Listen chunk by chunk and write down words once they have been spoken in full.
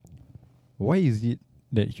Why is it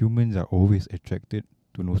that humans are always attracted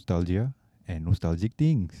to nostalgia and nostalgic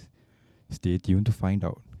things? Stay tuned to find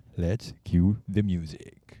out. Let's cue the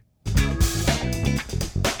music.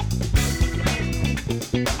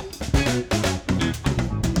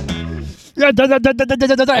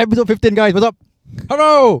 Episode 15, guys. What's up?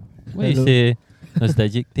 Hello. What you say?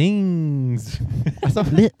 Nostalgic things.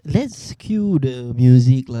 Let's cue the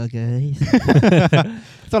music lah, guys.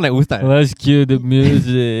 Sound like Ustad. Let's cue the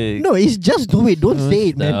music. No, it's just do it. Don't say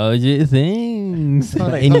it, man. Nostalgic things.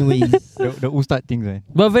 Anyways, the Ustad things, man.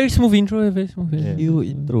 But very smooth intro. Very smooth. Yeah. You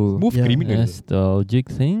intro. Smooth criminal. Nostalgic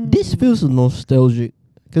things. this feels nostalgic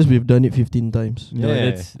because we've done it 15 times. Yeah.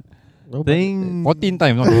 That's thing. 14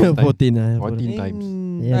 times, not 15 times. 14, 14 times.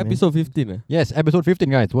 Yeah, man. Episode 15 Yes, episode 15,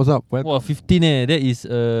 guys. What's up? Well, Wow, 15 That is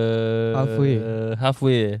halfway.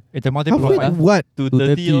 it's a multiple Halfway of 5. what? To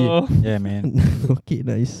 30. 30 oh. Yeah, man. Okay,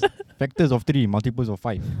 nice. Factors of 3, multiples of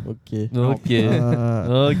 5. Okay. Okay.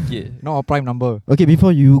 Okay. Not a prime number. Okay,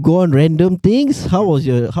 before you go on random things, how was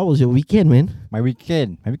your weekend, man? My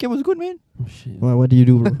weekend was good, man. Oh, shit. What do you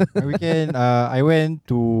do, bro? My weekend, I went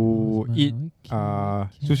to eat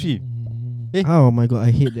sushi. Oh my god,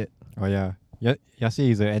 I hate that. Oh yeah, Yase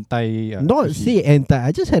is an anti. Not sushi. say anti.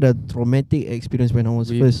 I just had a traumatic experience when I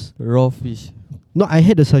was With first. raw fish. No, I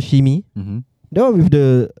had the sashimi. Mm-hmm. That one with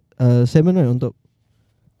the salmon right on top.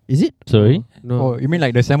 Is it? Sorry? No. Oh, you mean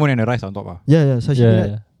like the salmon and the rice on top? Yeah,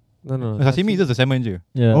 sashimi. Right? No. The sashimi is just the salmon, je.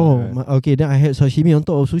 Yeah. Oh, okay. Then I had sashimi on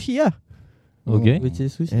top of sushi. Yeah. Okay. Which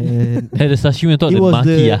is sushi. And Had the sashimi on top it the was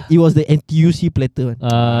maki it was the NTUC platter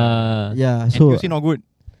one. Yeah. And So you see not good.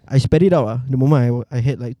 I spat it out. The moment I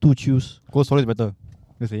had like 2 chews. Cold storage better.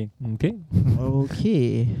 Just saying. Okay.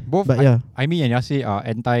 Okay. Both. But yeah. I mean and Yase are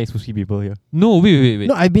anti sushi people here. No, wait.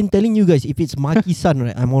 No, I've been telling you guys if it's maki-san,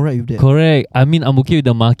 right, I'm alright with that. Correct. I mean, I'm okay with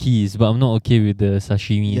the makis, but I'm not okay with the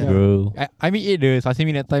sashimi, Yeah. bro. I mean ate the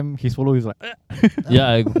sashimi that time. His follow is like.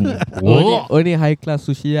 Yeah. Only high class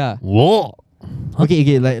sushi Whoa.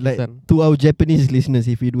 Okay, like Son. to our Japanese listeners,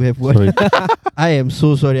 if we do have one, Sorry. I am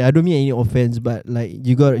so sorry. I don't mean any offense, but like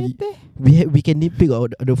we can nitpick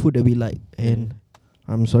out the food that we like, and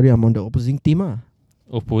I'm sorry, I'm on the opposing team.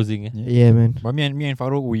 Opposing. Yeah, man. But me and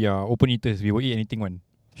Farouk, we are open eaters. We will eat anything one.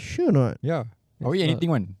 Sure not. Yeah. I will eat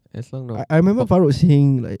anything one. As long as I remember Farouk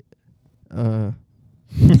saying like,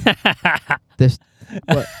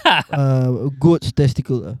 goat's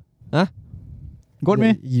testicle. God,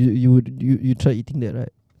 man. You try eating that,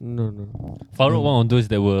 right? No. Farouk, one of those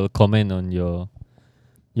that will comment on your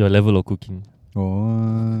level of cooking.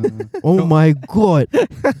 Oh. Oh my god,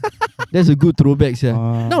 that's a good throwback,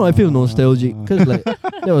 yeah. Now I feel nostalgic because like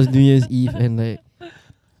that was New Year's Eve, and like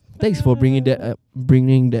thanks for bringing that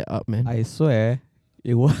up, man. I swear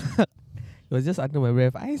it was it was just under my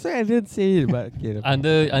breath. I swear I didn't say it, but okay.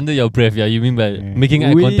 Under your breath, yeah. You mean by Yeah. making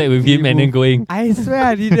eye contact with him and then going? I swear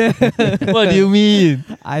I didn't. What do you mean?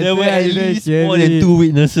 I There were swear I at didn't, least more than 2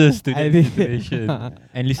 witnesses to I that did. situation.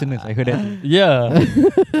 And listeners, I heard that. Yeah,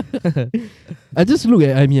 I just look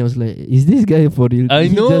at Amy, I was like, is this guy for real? I He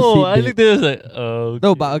just know. said I that. looked at it, I was like, oh.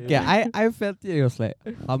 No, but okay, I felt it was like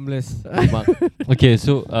harmless remark. Okay,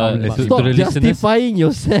 so Harmless. to Stop the listeners, justifying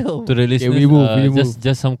yourself. to the listeners, we move.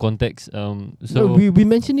 just some context. No, So we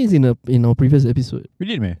mentioned this in our previous episode. We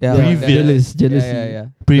did, man. Yeah, Previous. Jealousy. Yeah.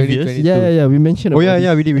 Previous? 2022. Yeah. We mentioned. Oh about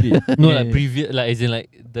yeah, this. we did. no, Yeah, like yeah. previous, like as in like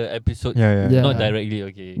the episode, Yeah. Yeah. not directly.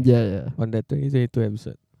 Okay. Yeah. On that 2022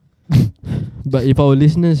 episode. But if our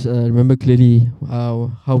listeners remember clearly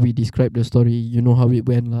how we described the story, you know how it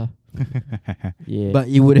went lah. Yeah. But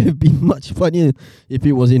it would have been much funnier if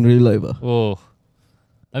it was in real life. Oh,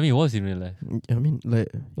 I mean, it was in real life. I mean, like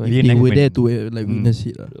if Reenactment. they were there to like Mm. witness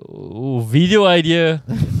it. Oh, video idea.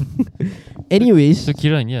 Anyways, So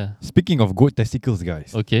Kiran, yeah. Speaking of goat testicles,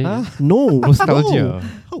 guys. Okay. no Nostalgia. No.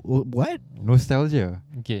 How, what? Nostalgia.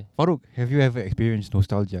 Okay. Farouk, have you ever experienced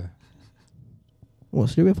nostalgia? Oh,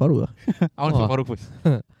 straight away Farouk. I want to Farouk first.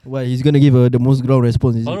 Why he's gonna give the most ground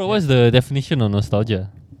response? Is it? Alright, what's the definition of nostalgia?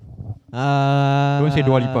 Don't say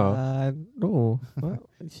Dua Lipa. No. What?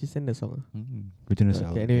 She sang the song. Good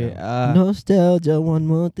nostalgia. Okay, anyway, Nostalgia, one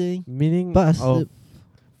more thing. meaning Pass of,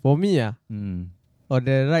 for me, or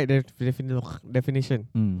the right definition.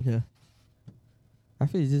 Yeah. I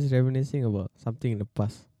feel it's just reminiscing about something in the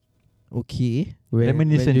past. Okay.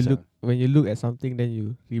 Reminiscence, When you look at something, then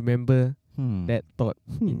you remember that thought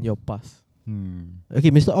in your past.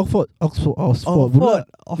 Okay, Mr. Oxford. Oxford.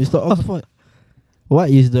 Mr. Oxford. What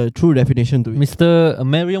is the true definition to it? Mr.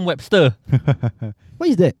 Merriam-Webster. What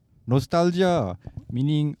is that? Nostalgia,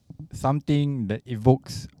 meaning something that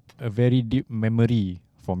evokes a very deep memory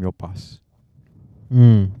from your past.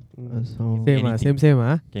 So Same Anything. same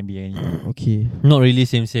ah. Can be any. okay, Not really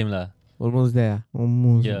same lah. Almost there.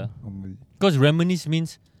 almost. Yeah. Because reminisce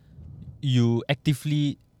means you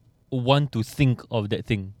actively want to think of that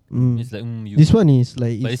thing. It's like you This one is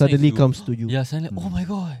like But it it's like suddenly you- comes to you, yeah, suddenly oh my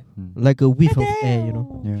god. like a whiff of air, you know.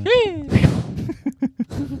 Yeah.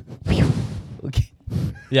 Okay.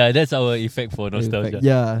 Yeah, that's our effect for nostalgia.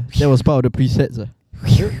 Yeah, that was part of the presets.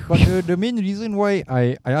 But the main reason why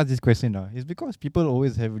I asked this question is because people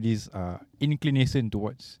always have this inclination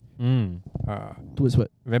towards Towards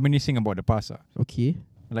what? reminiscing about the past. Okay.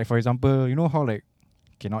 Like for example, you know how like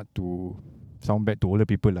cannot to sound bad to older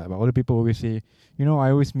people but older people always say, you know,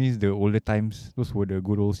 I always miss the older times. Those were the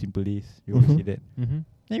good old simple days. You always say that. Mm-hmm.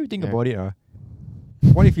 Then you think Yeah. about it.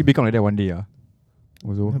 What if you become like that one day?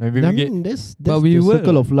 Also, maybe I we get. mean, that's But the we will.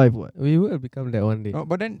 circle of life. What? We will become that one day.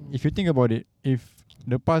 But then if you think about it, if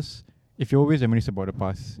the past, if you always reminisce about the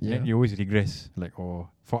past, then Yeah. you always regress. Like,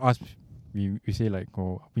 for us, we say like,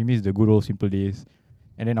 we miss the good old simple days.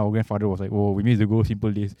 And then our grandfather was like, we miss the good old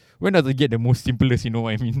simple days. When does it get the most simplest, you know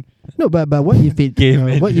what I mean? No, but what if it Okay,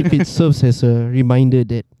 man. what if it serves as a reminder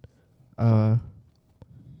that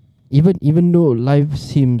even though life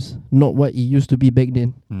seems not what it used to be back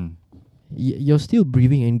then, you're still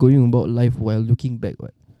breathing and going about life while looking back.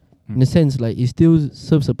 What? In a sense, like it still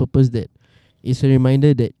serves a purpose that it's a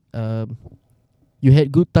reminder that you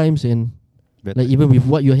had good times and like even with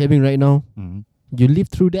what you're having right now, you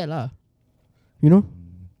lived through that lah. You know?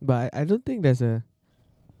 But I don't think there's a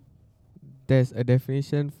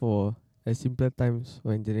definition for a simpler times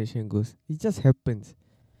when generation goes. It just happens.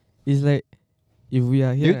 It's like if we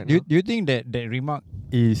are here. Do you think that remark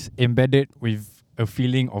is embedded with a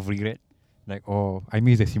feeling of regret? Like, I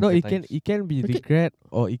miss the simple no, times. it can be Okay. regret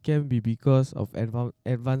or it can be because of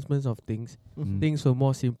advancements of things. Mm. Things were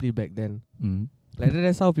more simply back then. Mm. Like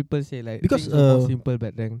that's how people say like Because, things were more simple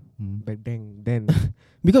back then. Mm. Back then.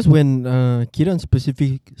 Because when Kiran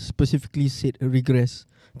specifically said regress,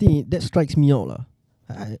 I think that strikes me out lah.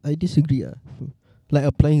 I disagree lah. Like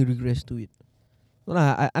applying regress to it. No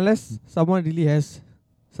lah, unless someone really has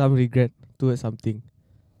some regret towards something,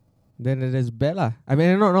 then that's bad lah. I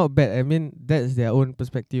mean, not bad. I mean, that's their own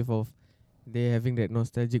perspective of they having that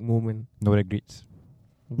nostalgic moment. No regrets.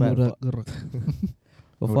 But No for reg-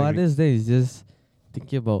 No for regret. others, then it's just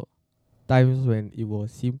thinking about times when it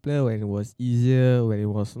was simpler, when it was easier, when it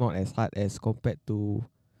was not as hard as compared to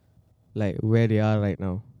like where they are right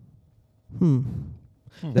now.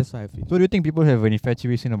 That's what I feel. So do you think people have an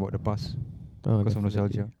infatuation about the past Oh, because of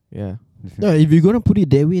definitely. nostalgia? Yeah. No, if you're gonna put it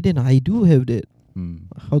that way, then I do have that.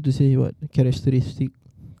 How to say what characteristic?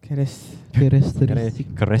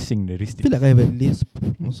 Characteristic. Caressing the I wrist. feel like I have a lisp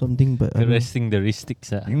or something, but I don't- Resting the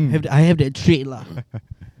wristics. I have that trait lah.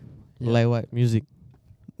 Like what? Music.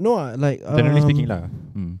 No, like Generally speaking lah.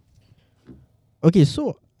 Okay,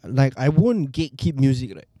 so like I won't gatekeep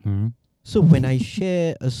music, right? So when I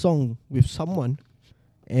share a song with someone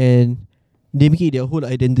and they make it their whole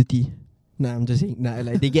identity. Nah, I'm just saying. Nah,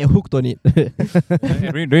 like they get hooked on it.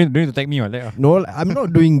 Don't need to tag me on that. No, I'm not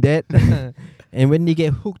doing that. And when they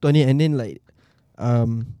get hooked on it, and then like,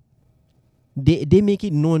 they make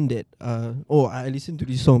it known that I listened to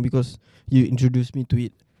this song because you introduced me to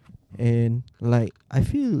it, and like I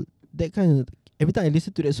feel that kind of every time I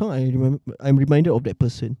listen to that song, I'm reminded of that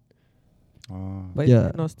person. But Yeah.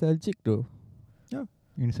 it's nostalgic though.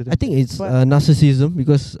 I think it's But- narcissism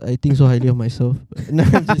because I think so highly of myself. No,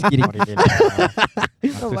 I'm just kidding.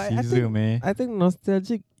 No, but I Narcissism, eh. I think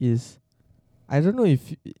nostalgic is, I don't know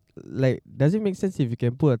if like does it make sense if you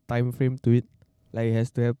can put a time frame to it, like it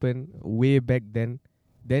has to happen way back then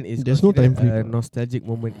it's There's no considered time frame. a nostalgic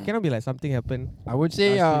moment. It cannot be like something happened. I would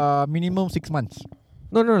say Last minimum 6 months.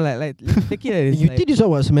 No, like take it as You like, did this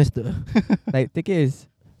what semester? like take it as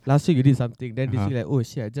last week you did something, then this Uh-huh. week like oh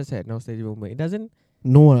shit I just had nostalgic moment. It doesn't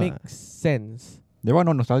No make sense. That one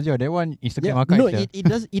not nostalgia. That one Instagram Yeah, archive. no, sia.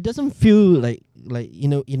 it doesn't feel like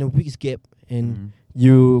in a week's gap and Mm.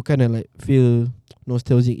 you kind of like feel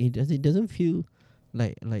nostalgic. It doesn't feel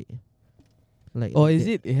like Or is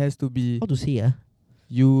it has to be how to say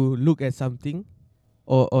you look at something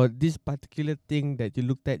or this particular thing that you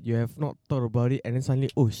looked at, you have not thought about it, and then suddenly,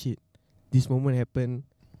 oh shit, this moment happened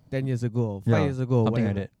 10 years ago or 5 Yeah, years ago or something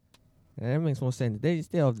whatever. like that. And that makes more sense. Then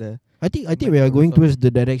instead of the I think we are going towards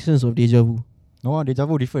the directions of deja vu. No, deja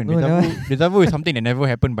vu different. No, Deja vu is something that never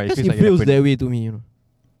happened, but it Because feels it like it feels happened. that way to me, you know.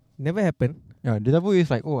 never happened. Yeah, deja vu is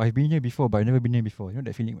like, I've been here before, but I've never been here before. You know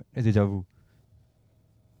that feeling? That's deja vu.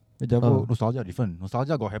 Deja vu, Oh. nostalgia different.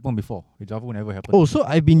 Nostalgia got happened before. Deja vu never happened. Oh, so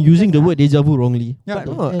I've been using the word deja vu wrongly. yeah.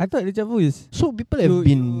 But no, I thought deja vu is So people have You-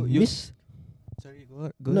 been you- Sorry, go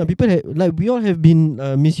No, ahead. people like we all have been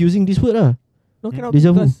misusing this word No, Hmm? cannot,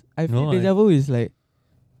 Deja vu. because I feel No, deja vu is like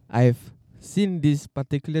I've seen this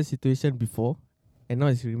particular situation before, and now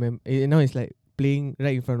now it's like playing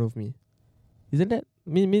right in front of me. Isn't that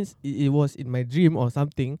means it was in my dream or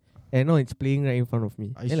something, and now it's playing right in front of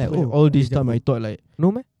me. I Then swear, all this deja time vu. I thought like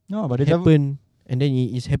No man. No, but it deja vu. happened and then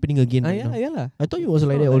it's happening again right now. Yeah lah. I thought it was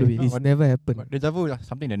like that all the way. It's but- never happened. But deja vu is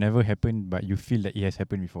something that never happened, but you feel that it has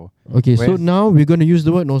happened before. Okay, so Whereas- now we're gonna use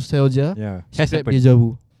the word nostalgia. Yeah, has Scrap happened. deja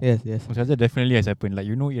vu. Yes. Nostalgia definitely has happened. Like,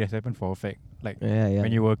 you know, it has happened for a fact. Like, Yeah. when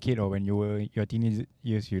you were a kid or when you were your teenage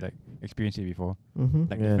years, you like experienced it before. Mm-hmm.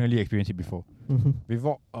 Like, Yeah. definitely experienced it before. Mm-hmm.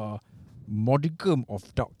 Without a modicum of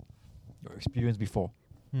doubt, you experienced before.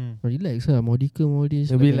 Relax, modicum all this.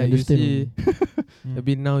 Maybe I like you understand see, only.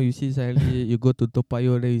 maybe now you see suddenly you go to Toa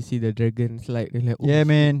Payoh, then you see the dragon slide. Then like, oh, Yeah, shit,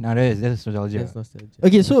 man. That's nostalgia. That's nostalgia.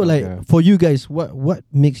 Okay, so like Yeah. for you guys, what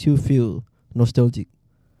makes you feel nostalgic?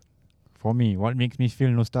 For me, what makes me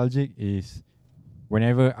feel nostalgic is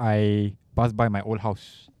whenever I pass by my old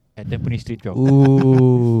house at Tampines Street 12.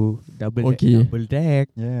 Ooh, double Okay. double deck.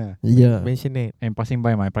 Yeah. Yeah, Maisonette. And passing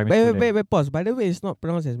by my primary school. Wait, pause. By the way, it's not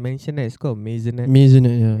pronounced as maisonette. It's called maisonette.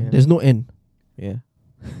 Maisonette. Yeah, Yeah. there's no N. Yeah.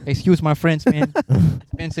 Excuse my friends, man.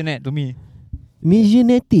 Pensionette to me.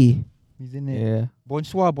 Maisonette. Yeah.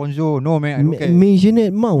 Bonsoir, bonjour. No, man. I don't care.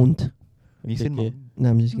 Maisonette Mount. Listen, Okay. man. Nah,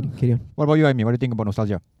 I'm just kidding. Carry on. What about you, Amy? What do you think about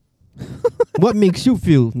nostalgia? What makes you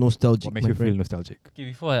feel nostalgic? What makes my you feel friend? nostalgic? Okay,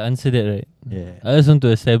 before I answer that, right, Yeah. I just want to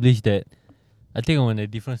establish that I think I'm on a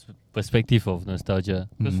different perspective of nostalgia.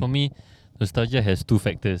 Because Mhm. for me, nostalgia has two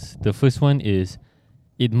factors. The first one is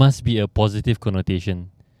it must be a positive connotation.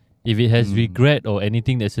 If it has Mm. regret or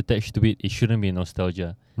anything that's attached to it, it shouldn't be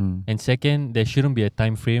nostalgia. And second, there shouldn't be a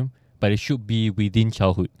time frame, but it should be within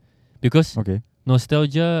childhood. Because Okay.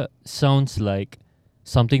 nostalgia sounds like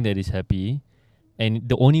something that is happy, and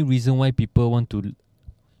the only reason why people want to,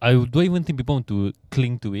 I don't even think people want to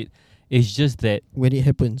cling to it. It's just that When it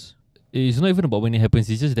happens. it's not even about when it happens.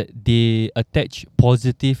 It's just that they attach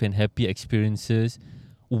positive and happy experiences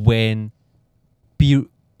when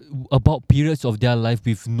about periods of their life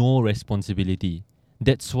with no responsibility.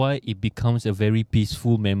 That's why it becomes a very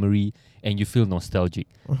peaceful memory and you feel nostalgic.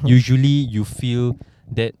 Uh-huh. Usually you feel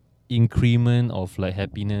that increment of like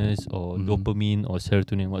happiness or Mhm. dopamine or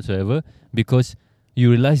serotonin whatsoever because you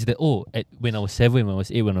realize that when I was 7, when I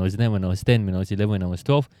was 8, when I was 9, when I was 10, when I was 11, when I was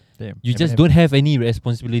 12, Damn. you just don't have any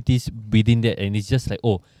responsibilities within that, and it's just like,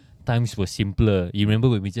 times were simpler. You remember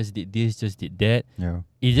when we just did this, just did that. Yeah.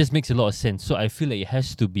 It just makes a lot of sense. So I feel like it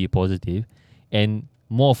has to be positive, and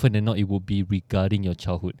more often than not, it will be regarding your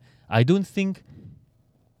childhood. I don't think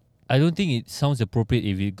it sounds appropriate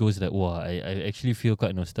if it goes like, wow, I actually feel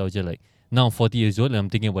quite nostalgia. Like now I'm 40 years old and I'm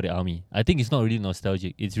thinking about the army. I think it's not really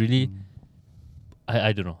nostalgic. It's really,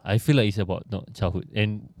 I don't know. I feel like it's about not childhood.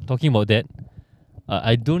 And talking about that,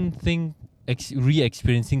 I don't think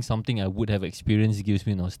re-experiencing something I would have experienced gives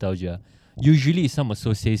me nostalgia. Usually it's some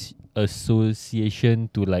association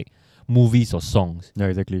to like movies or songs. Yeah,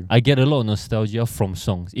 exactly. I get a lot of nostalgia from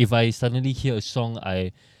songs. If I suddenly hear a song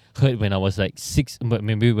I heard when I was like 6, but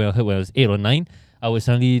maybe when I heard when I was 8 or 9, I would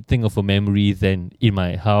suddenly think of a memory then in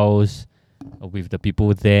my house with the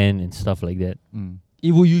people then and stuff like that.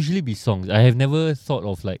 It will usually be songs. I have never thought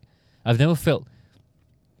of like, I've never felt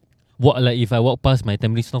what like if I walk past my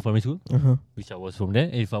Tampines North Primary School, Uh-huh. which I was from there,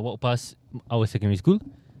 and if I walk past our secondary school,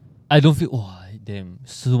 I don't feel damn,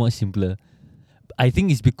 so much simpler. I think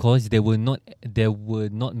it's because there were not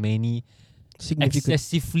many Significant.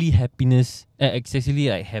 excessively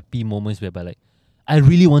like happy moments whereby like I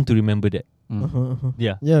really want to remember that. Uh-huh, uh-huh.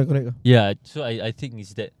 Yeah. Yeah, correct. Yeah. So I think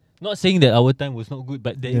it's that. Not saying that our time was not good,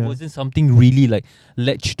 but that it Yeah. wasn't something really like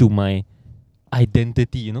latched to my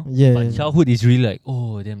identity, you know? Yeah. But childhood is really like,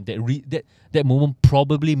 damn, that moment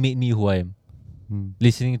probably made me who I am.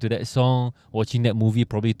 Listening to that song, watching that movie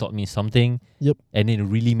probably taught me something. Yep. And then it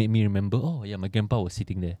really made me remember, my grandpa was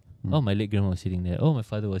sitting there. My late grandma was sitting there. My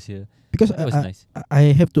father was here. Because That was nice.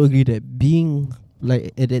 I have to agree that being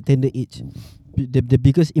like at that tender age, the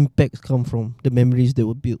biggest impacts come from the memories that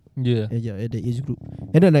were built. Yeah. At the age group.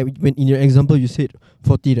 And then like when in your example you said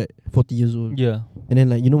 40, right? 40 years old. Yeah. And then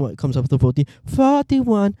like you know what comes after 40?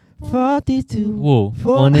 41, 42. Whoa.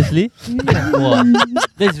 Honestly? Wow.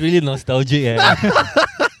 That's really nostalgic.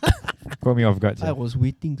 Caught me off guard. I was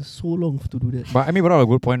waiting so long to do that. But I mean, brought up a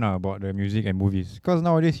good point about the music and movies. Because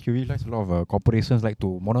nowadays you realize a lot of corporations like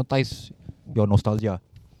to monetize your nostalgia.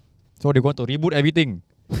 So they want to reboot everything.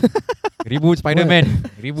 Reboot Spider-Man.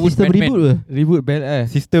 Reboot System Batman. reboot. Reboot bad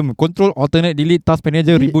System control alternate delete task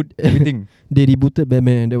manager reboot everything. They rebooted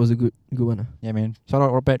Batman. That was a good one. Yeah, man. Shout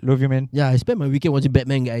out Robert, love you, man. Yeah, I spent my weekend watching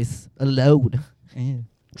Batman, guys. Alone.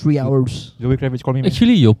 3 hours. Zoe Kravitz call me, man.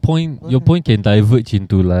 Actually, your point can diverge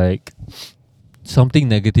into like something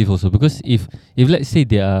negative also, because if let's say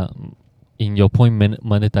they are in your point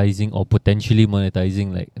monetizing or potentially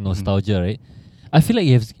monetizing like nostalgia, right? I feel like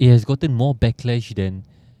it has gotten more backlash than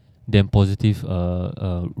positive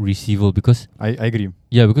receival, because I agree.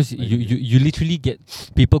 yeah, because I you literally get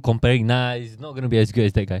people comparing. Nah, it's not gonna be as good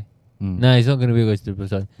as that guy. Nah, it's not gonna be as good as the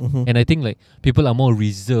person. And I think like people are more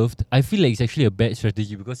reserved. I feel like it's actually a bad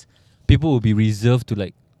strategy, because people will be reserved to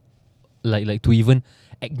like to even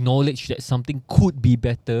acknowledge that something could be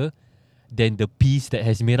better than the piece that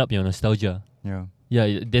has made up your nostalgia. Yeah.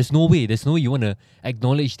 Yeah, there's no way you want to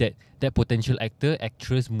acknowledge that potential actor,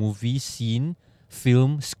 actress, movie, scene,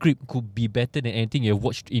 film, script could be better than anything you have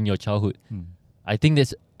watched in your childhood. I think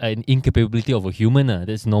that's an incapability of a human.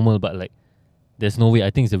 That's normal, but like, there's no way.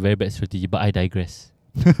 I think it's a very bad strategy, but I digress.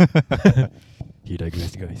 He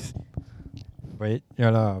digressed, guys. But yeah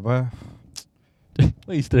lah, but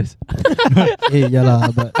Why you stressed? Yeah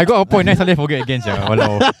lah, but I got a point. Nice, I forget again, yeah.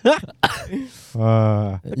 Walau.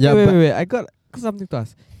 yeah, wait. I got something to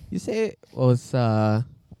ask. You say it was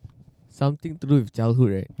something to do with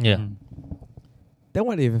childhood, right? Yeah. Then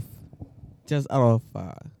what if, just out of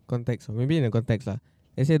context, or maybe in a context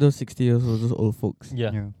they say those 60 years old, those old folks.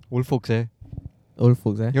 Yeah. Old folks, Old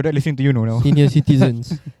folks, Your dad listening to you now. senior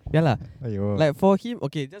citizens. Yeah lah. Aiyo. Like for him,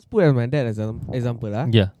 okay, just put as my dad as an example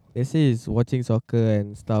Yeah. They say he's watching soccer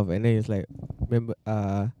and stuff, and then it's like, remember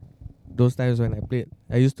those times when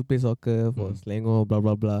I used to play soccer for Selangor, blah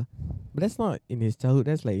blah blah. But that's not in his childhood,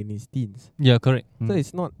 that's like in his teens. Yeah, correct. So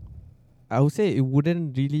it's not, I would say it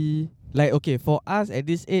wouldn't really, like, okay, for us at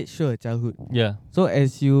this age, sure, childhood. Yeah. So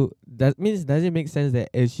does it make sense that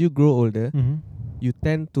as you grow older, you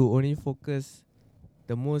tend to only focus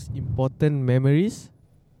the most important memories?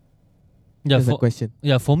 Yeah, That's the question.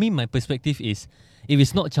 Yeah, for me, my perspective is, if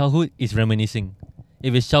it's not childhood, it's reminiscing.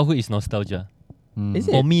 If it's childhood, it's nostalgia. Is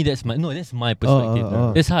For it? me, that's my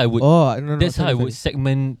perspective. That's how I would. No, That's how sorry, I would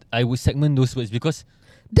segment. I would segment those words, because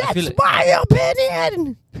I feel That's like- my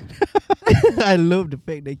opinion. I love the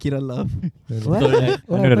fact that Kira laughed. What? Sorry, I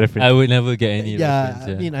know the reference. I would never get any. Yeah,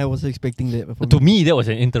 reference, I mean, I was expecting that. From to me, that was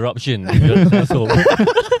an interruption. So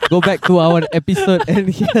Go back to our episode and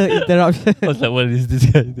hear interruption. I was like, what is this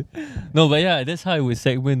guy? No, but yeah, that's how I would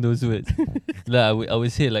segment those words. Like I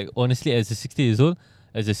would say, like, honestly, as a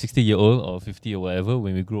 60-year-old or 50 or whatever,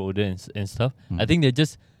 when we grow older and stuff, I think they're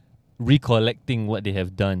just recollecting what they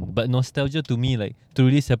have done. But nostalgia, to me, like, to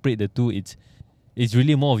really separate the two, it's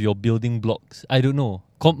really more of your building blocks. I don't know.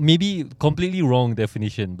 Maybe completely wrong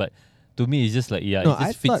definition, but to me, it's just like, yeah, No,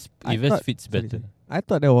 it just fits better. I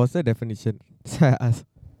thought there was a definition. So I asked.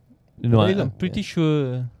 No, Really I'm not. pretty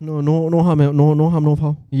sure. no harm, no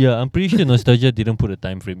foul. Yeah, I'm pretty sure nostalgia didn't put a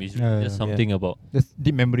time frame. It's Yeah, just yeah. something about That's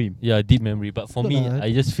deep memory. deep memory. But for No me, lah,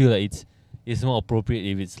 I just feel like it's more appropriate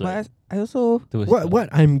if it's like. But I also towards What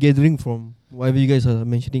I'm gathering from whatever you guys are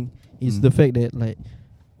mentioning is the fact that, like,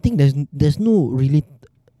 I think there's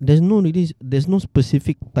no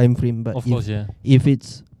specific time frame, but Of course, yeah. if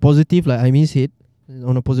it's positive, like I said,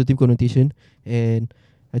 on a positive connotation, and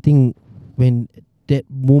I think when that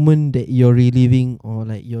moment that you're reliving or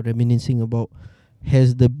like you're reminiscing about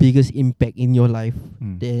has the biggest impact in your life,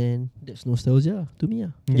 then that's nostalgia to me.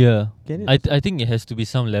 Yeah. get it. I think it has to be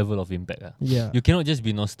some level of impact. Yeah. You cannot just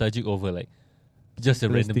be nostalgic over like just a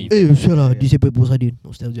random Interesting. event. sure lah, Yeah. disappeared post sardine,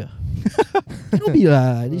 nostalgia. Cannot be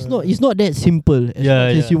lah. It's not that simple. As Yeah,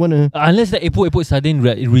 much as yeah. you wanna. Unless that epok sardine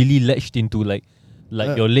really latched into like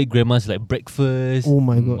Uh, your late grandma's like breakfast. Oh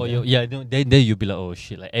my god. Or your then you'll be like, oh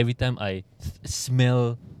shit, like every time I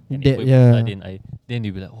smell an That- epok yeah. sardine, then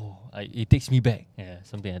you'll be like, oh, it takes me back. Yeah,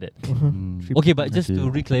 something like that. Uh-huh. Okay, but just to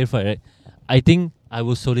re-clarify, right? I think I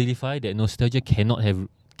will solidify that nostalgia cannot have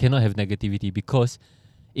negativity, because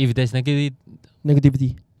if there's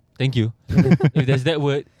Negativity. thank you. If there's that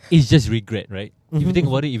word, it's just regret, right? If you Mhm. think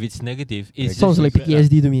about it, if it's negative, it's Sounds just like regret lah.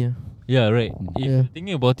 PTSD to me. Yeah, right. If Yeah.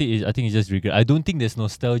 thinking about it, I think it's just regret. I don't think there's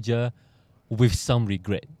nostalgia with some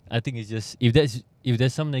regret. I think it's just if there's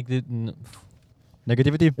some negative.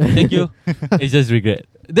 Negativity. Thank you. It's just regret.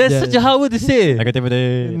 That's Yeah, such a hard word to say.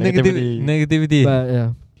 Negativity. Negativity. But yeah.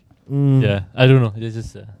 Yeah, I don't know. It's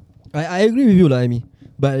just. I agree with you, lah, Amy.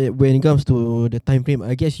 But when it comes to the time frame,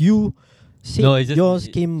 I guess you said No, it's just- yours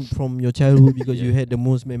came from your childhood because Yeah. you had the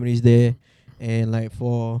most memories there, and like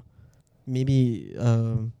for maybe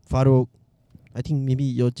Farouk, I think maybe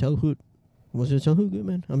your childhood Was your childhood good,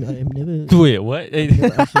 man? I mean, I'm never. Wait, what?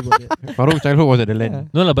 never asked you about that. Farouk's childhood was at the land.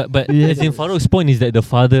 No lah, but Yeah, as in that Farouk's point is that the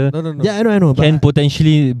father No. Yeah, I know. can But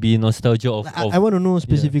potentially be nostalgia of. I want to know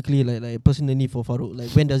specifically, like personally for Farouk,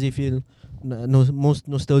 like when does he feel most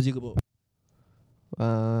nostalgic about?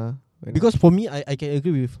 Because for me, I can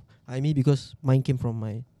agree with Aimi because mine came from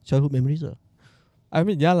my childhood memories. I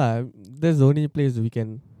mean, yeah lah. That's the only place we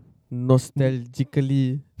can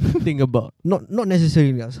nostalgically think about. Not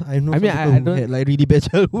necessarily. I know. I mean, some I people who don't- had like really bad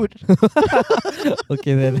childhood.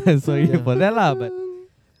 Okay, then sorry Yeah. for that lah.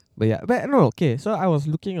 But yeah, but no. Okay, so I was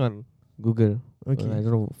looking on Google. Okay. I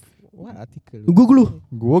don't know what article. Google.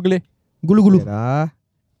 Google. Gulu. Wait,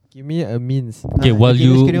 give me a means. Okay, let's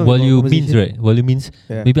carry on with our means conversation. right. While you means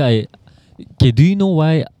Yeah. maybe okay, do you know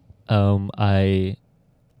why I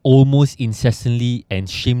almost incessantly and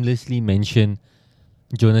shamelessly mention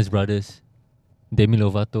Jonas Brothers, Demi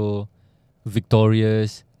Lovato,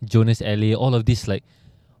 Victorious, Jonas LA, all of this like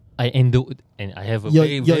I have a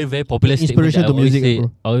very popular statement inspiration that I to always music, say.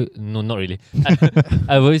 bro. No, not really.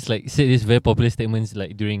 I've always like said this very popular statements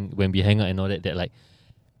like during when we hang out and all that like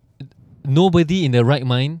nobody in their right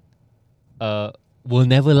mind will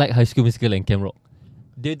never like High School Musical and Camp Rock.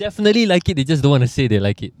 They definitely like it, they just don't want to say they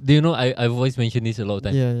like it. Do you know I've always mentioned this a lot of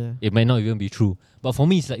times. Yeah. It might not even be true. But for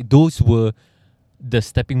me it's like those were the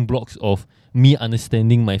stepping blocks of me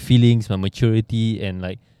understanding my feelings, my maturity, and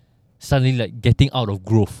like suddenly like getting out of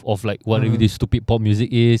growth of like whatever this stupid pop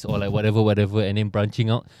music is or like whatever and then branching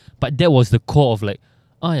out. But that was the core of like,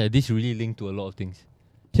 oh yeah, this really linked to a lot of things.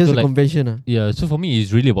 Here's So a like- convention. Yeah, so for me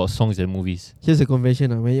it's really about songs and movies. Here's a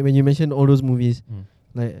convention. When you mentioned all those movies,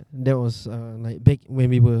 like that was like back when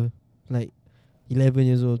we were like 11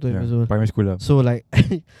 years old, 12 years old. Primary school lah. So like,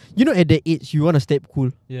 you know, at that age you want to step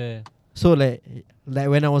cool. Yeah. So like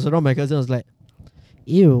when I was around my cousin, I was like,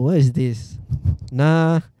 ew, what is this?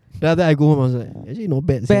 Nah. Then after I go home, I was like, actually not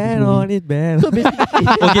bad. Ban on it, ban. So basically,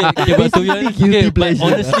 Okay, but to be honest, guilty okay, but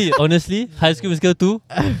pleasure. honestly, High School Musical 2,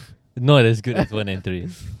 not as good as 1 and 3.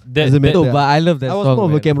 Doesn't matter. No, but I love that I was song. more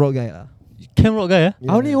of a man. Camp Rock guy. lah. Camp Rock guy, Yeah.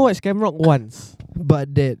 I only watched Camp Rock once,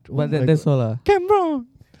 But that, that's all lah. Camp Rock.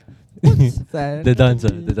 the dancer.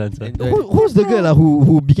 Who's the girl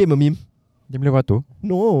who became a meme? Demi Lovato.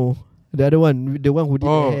 No, the other one, the one who did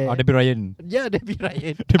the hair. Debbie Ryan. Yeah, Debbie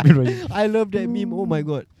Ryan. Debbie Ryan. I love that meme. Oh my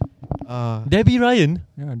god. Debbie Ryan?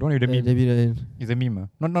 Yeah, don't have the meme. Debbie Ryan. It's a meme.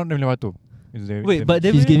 Not Demi Lovato. It's the, Wait, the but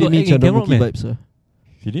meme. Debbie She's Ryan giving got me act in Camp Rock, Chandramukhi man. vibes.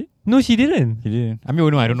 She did? No, she didn't. He didn't. I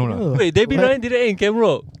mean, I don't know lah. Oh. Wait, Debbie What? Ryan didn't act in Camp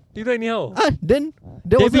Rock. You know anyhow? Then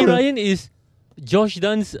that was Debbie Ryan is Josh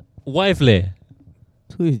Dunn's wife leh.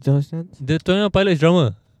 Who is Josh Dance? The 21 Pilots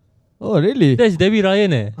drummer. Oh, really? That's Debbie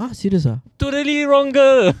Ryan eh. serious Totally wrong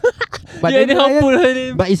girl. But you Debbie anyhow Ryan- put her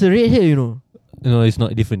name. But it's a red hair, you know. No, it's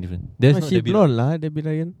not different. That's not She Debbie blonde lah, Debbie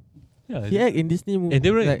Ryan. Ryan. He Yeah, act in Disney movie. And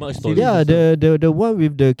Debbie Ryan is like, much series taller. Yeah, also. the one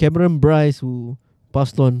with the Cameron Bryce who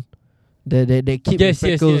passed on. The kid Yes,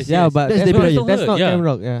 with yes, freckles. yes, Yeah, yes. but That's that's, Debbie not, Ryan. that's not Yeah. Camp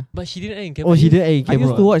Rock, yeah. But she didn't act in Camp Oh, Rock. she did act in I Camp used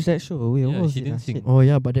Rock. to watch that show. Wait, Yeah, what was she it? didn't Ah, sing. shit. Oh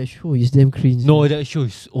yeah, but that show is damn cringe. No, that show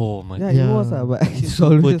is my Yeah, god. it was but it's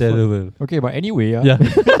Super always terrible. Okay, but anyway, Yeah.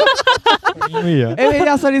 anyway,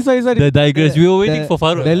 yeah, sorry. The digress. We were waiting for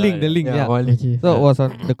Farouk. The link, yeah. well, Okay. So it was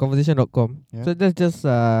on the conversation.com. Yeah. So that's just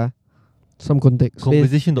Some context.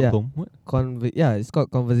 Conversation.com. What? it's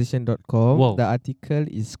called conversation.com. Wow. The article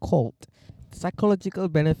is called Psychological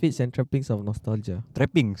Benefits and Trappings of Nostalgia.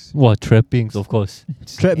 trappings. Wow, trappings, of course.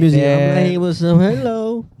 Trap music. then- I'm like, what's up?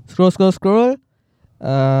 Hello. Scroll.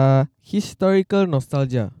 Historical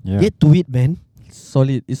nostalgia. Yeah. Get to it, man.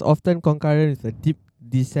 Solid. It's often concurrent with a deep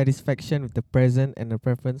dissatisfaction with the present and a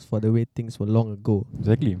preference for the way things were long ago.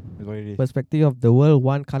 Exactly. That's what it is. Perspective of the world,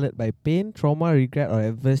 one colored by pain, trauma, regret, or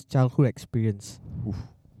adverse childhood experience.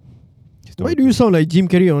 Why do you sound like Jim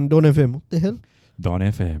Carrey on Don FM? What the hell? Don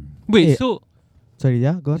FM. Wait, Eh. so Sorry,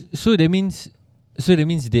 yeah, go on. that means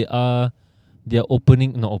they are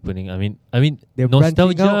opening, not opening. I mean They're branching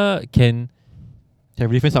out. nostalgia can Have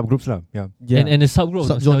different subgroups lah. Yeah. Yeah, and a subgroup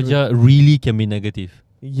of Subgenre. nostalgia really can be negative.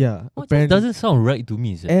 yeah. It Apparently. doesn't sound right to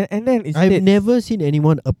me. And then it's I've never seen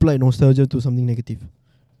anyone apply nostalgia to something negative.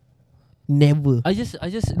 Never. I just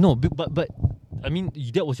no, but I mean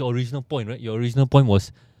that was your original point, right? Your original point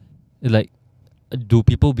was like, do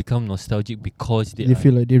people become nostalgic because They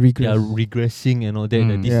feel like they they regret. are regressing and all that, Mm.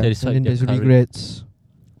 and Yeah. dissatisfied And then with there's their current- regrets.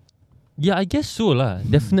 Yeah, I guess so lah,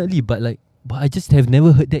 definitely. But I just have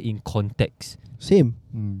never heard that in context. Same.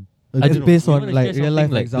 Mm. I It's don't know. based You on wanna like share real life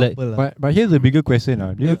something example. lah. But here's the bigger question.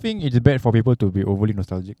 Do you Yeah. think it's bad for people to be overly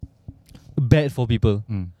nostalgic? Bad for people.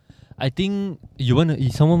 I think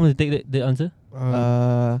someone want to take that answer?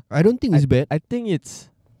 I don't think it's bad. I think it's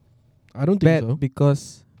I don't think bad so.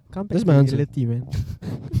 because Come back That's to my answer. reality, man.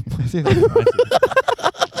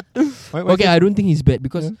 Okay, I don't think it's bad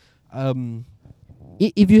because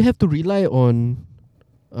if you have to rely on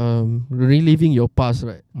reliving your past,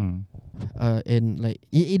 right? And like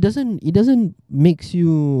it doesn't makes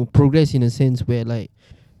you progress in a sense where like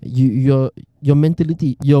your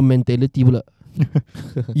mentality pula.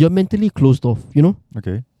 You're mentally closed off, you know?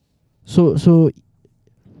 Okay. So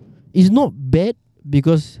it's not bad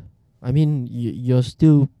because I mean you're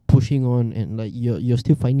still pushing on and like you're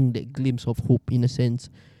still finding that glimpse of hope in a sense.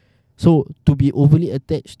 So to be overly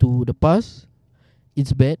attached to the past,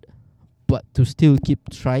 it's bad, but to still keep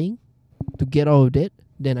trying to get out of that,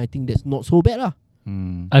 then I think that's not so bad lah.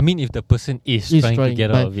 I mean, if the person is trying to get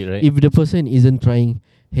out of it, right? If the person isn't trying,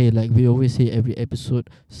 hey, like we always say every episode,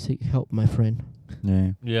 seek help, my friend.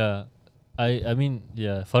 Yeah. Yeah. I mean,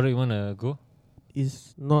 yeah. Farouk, you wanna go?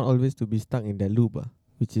 It's not always to be stuck in that loop,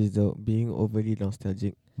 which is the being overly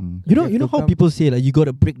nostalgic. You know have to how come- people say like you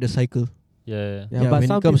gotta break the cycle. Yeah. Yeah, Yeah, but when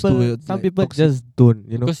some it comes people, to, some like, people toxic- just don't.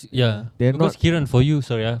 You know, Because they're because not. Kiran, for you,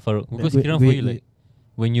 sorry, Farouk. Because Wait, Kiran, for wait, you, like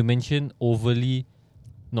when you mention overly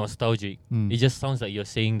nostalgic, it just sounds like you're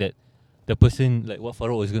saying that the person, like what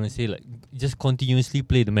Farouk was gonna say, like just continuously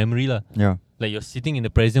play the memory lah. Yeah. Like you're sitting in the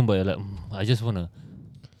present, but you're like, I just wanna,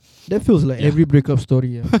 That feels like Yeah. every breakup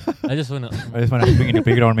story. Yeah. I just wanna, I just want to bring in the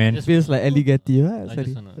playground, man. Just- Feels like alligator. I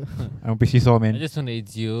just wanna, I'm a PC saw, I man. just wanna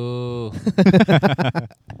eat you.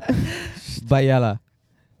 But yeah lah,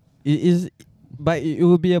 it is. But it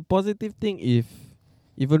will be a positive thing if,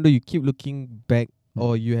 even though you keep looking back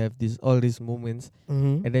or you have all these moments,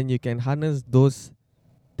 Mm-hmm. and then you can harness those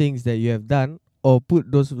things that you have done or put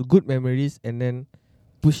those good memories and then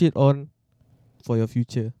push it on for your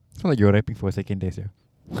future. It's not like you're rapping for a second there, yeah.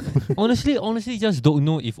 honestly, just don't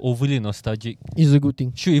know if overly nostalgic It's a good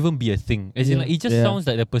thing. should even be a thing. As in, Yeah. like, it just Yeah. sounds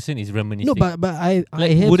like the person is reminiscing. No, but I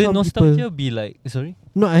like, have wouldn't some nostalgia people. be like, sorry,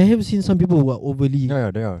 No, I have seen some people who are overly.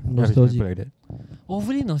 Yeah, they are. Nostalgic. People like that.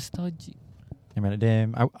 overly nostalgic? I mean, like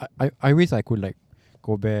them. I wish I could like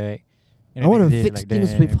go back. I want to fix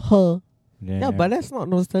things with her. Yeah, but that's not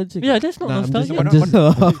nostalgic. Yeah, that's not Nah, nostalgia. I'm just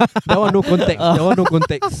that one no context. That one no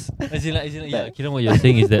context. As in, yeah, Kiran, what you're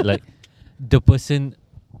saying is that like the person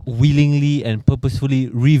willingly and purposefully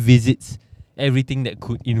revisits everything that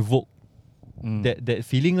could invoke that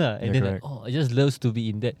feeling lah, and Yeah, then like, correct. I just loves to be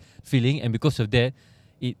in that feeling, and because of that,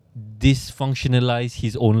 it dysfunctionalize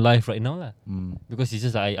his own life right now lah. Because he's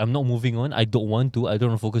just like, I'm not moving on. I don't want to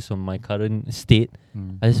focus on my current state.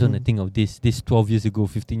 I just want to think of this 12 years ago,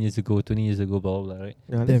 15 years ago, 20 years ago, blah blah, blah, right?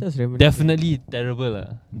 Yeah, Damn. let's just reminisce. Definitely terrible lah.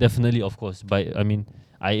 Definitely, of course. But I mean,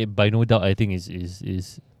 I by no doubt I think is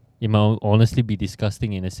it might honestly be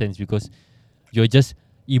disgusting in a sense because you're just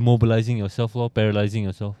immobilizing yourself or paralyzing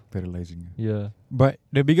yourself. Paralyzing. Yeah. But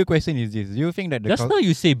the bigger question is this: do you think that the Just now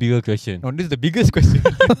you say bigger question. No, this is the biggest question.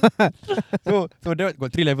 so there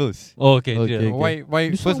got 3 levels. Oh, okay. Okay, Yeah. okay. Why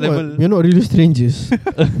This first one what? level? We're not really strangers.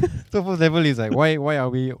 So first level is like why are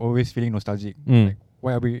we always feeling nostalgic? Mm.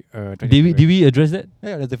 Why are we trying Did we address that?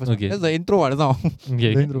 Yeah, that's the first Okay. one. That's the intro that's now.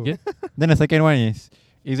 Okay. The intro. Okay. Then the second one is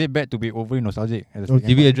it bad to be overly nostalgic? As the Okay. second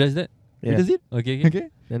Did we one. address that? Yeah. Is it? Okay. Okay. Okay.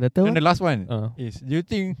 And the third Then the one? last one Uh. is, do you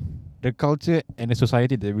think the culture and the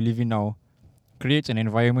society that we live in now creates an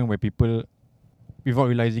environment where people, without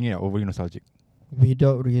realizing it, are overly nostalgic?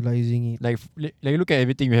 Without realizing it. Like look at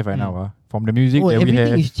everything we have right now. From the music that we everything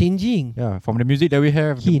have. is changing. Yeah, from the music that we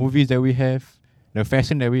have, the Keen. movies that we have, the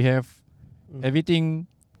fashion that we have, Mm. everything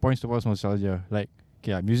points towards nostalgia. Like,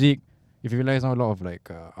 okay, music. If you realize now, a lot of like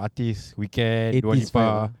artists, Weekend, 80s Dua Lipa,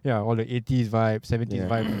 vibe, yeah, all the 80s vibe, 70s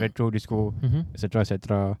Yeah. vibe, retro disco, Mm-hmm. etc.,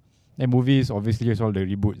 etc. Then movies, obviously, it's all the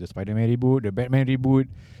reboots: the Spider-Man reboot, the Batman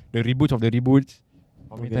reboot, the reboots of the reboots.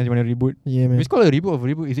 How many Okay. times you want to reboot? Yeah, man. It's called a reboot of a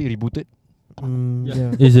reboot. Is it rebooted?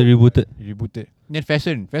 Yeah. Is it rebooted? Rebooted. Then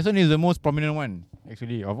fashion. Fashion is the most prominent one,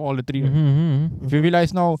 actually, of all the 3. Mm-hmm. If you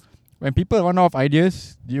realize now, when people run out of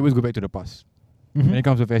ideas, they always go back to the past. When it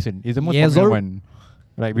comes to fashion, it's the most Yes, popular sir. one.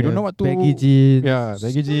 Like we don't know what to. Baggy jeans. Yeah,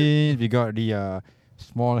 baggy jeans. We got the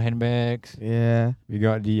small handbags. Yeah. We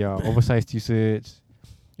got the oversized t-shirts.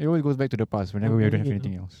 It always goes back to the past whenever we don't have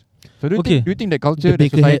anything else. So Okay. do you think that culture, The the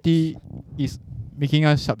bigger society is making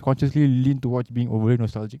us subconsciously lean towards being overly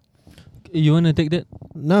nostalgic? You wanna take that?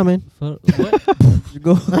 Nah, man. For what? You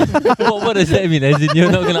go. what does that mean? As in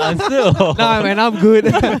you're not gonna answer? Or? Nah, man, I'm good.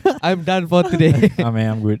 I'm done for today. Man,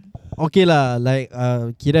 I'm good. Okay lah, like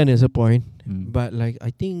Kiran has a point, Mm. but like I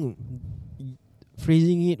think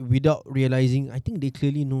phrasing it without realizing, I think they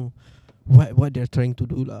clearly know what they're trying to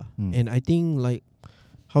do lah. Mm. And I think like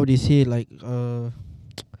how they say like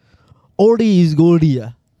oldie is goldie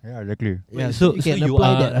ah. Yeah, exactly. Wait, Yeah, so you so can you apply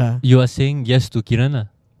are that ah. you are saying yes to Kiran lah?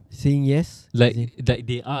 Saying yes. as in- Like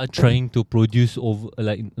they are trying to produce over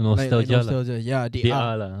like nostalgia. Like nostalgia. Yeah, They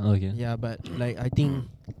are lah. Okay. Yeah, but like I think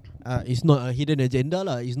it's not a hidden agenda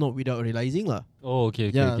lah. It's not without realizing lah. Oh,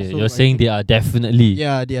 okay. Yeah, so You're I saying think- they are definitely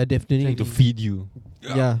Yeah, they are definitely trying to feed you.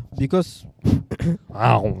 Yeah, because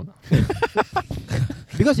Wow.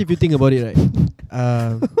 if you think about it, right,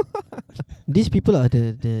 these people are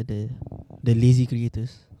the lazy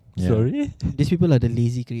creators. Yeah. Sorry. These people are the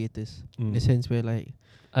lazy creators. In the Mm. sense where like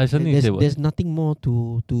I have something to say about there's nothing more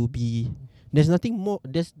to be. There's nothing more.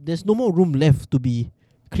 There's no more room left to be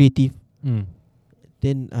creative. Mm.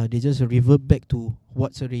 Then they just revert back to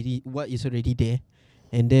what is already there,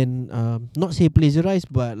 and then not say plagiarize,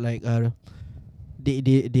 but like they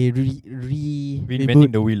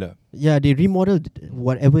Reinventing the wheel lah. yeah, they remodeled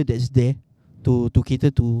whatever that's there to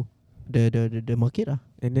cater to the market lah.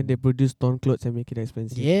 And then they produce torn clothes and make it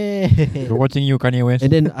expensive. Yeah. We're watching you, Kanye West.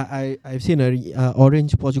 And then I've seen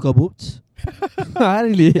orange Portugal boots.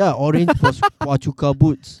 Really? Yeah, orange Portugal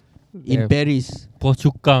boots in Yeah. Paris.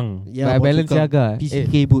 Pochukang. Yeah, By Balenciaga.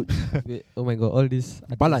 PCK boots. Wait, oh my god, all this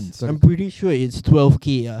Balance. I'm pretty sure it's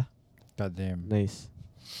 12K. Yeah, God damn. nice.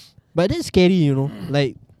 but that's scary, you know.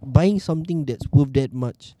 Like buying something that's worth that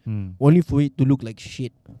much Mm. only for it to look like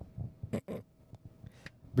shit.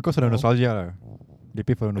 Because of the nostalgia lah. They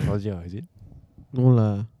pay for the nostalgia, is it? No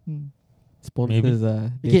lah. Sponsors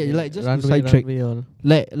Okay, like just to runway, sidetrack. runway all.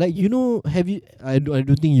 Like you know, have you? I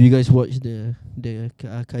don't think you guys watched the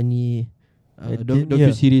Kanye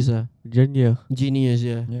docu series Genius. Genius.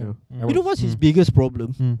 Yeah. Yeah. Mm. You know what's his Mm. biggest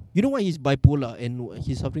problem? Mm. You know why he's bipolar and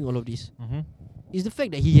he's suffering all of this? Mm-hmm. It's the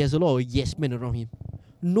fact that he has a lot of yes men around him.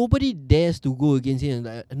 Nobody dares to go against him and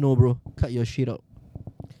like, no bro, cut your shit out.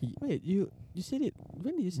 Wait, you said it.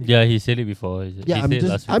 When did you say Yeah, he said it before. Yeah, he I'm said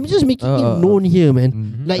just last week. I'm just making it Uh, known here, man.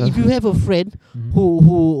 Mm. Like if you have a friend Mhm.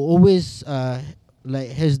 who always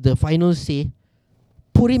like has the final say,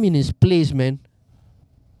 put him in his place, man.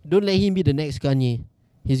 Don't let him be the next Kanye.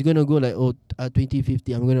 He's gonna go like,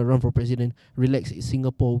 2050, I'm gonna run for president. Relax, it's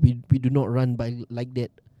Singapore. We do not run by like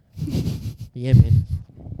that. Yeah, man.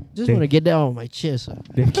 Just Okay. wanna get that out of my chest.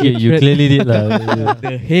 Yeah, you clearly did lah.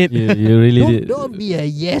 the hate. You really did. Don't be a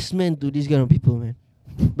yes man to this kind of people, man.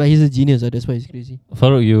 But he's a genius. That's why he's crazy.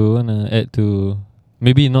 Farouk, you wanna add to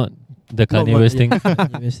maybe not the Kanye West thing?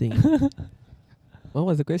 Investing. What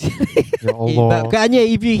was the question? Ya Hey, Allah. but Kanye,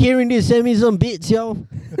 if you're hearing this, send me some bits, yo.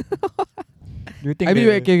 Do you think I mean, the-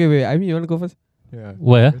 wait, okay. I mean, you want to go first? Yeah.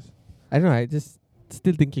 Why, ah? I don't know. I just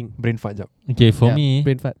still thinking. Brain fart jap. Okay, for Yeah, me,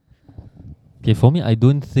 Brain fart. I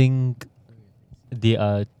don't think they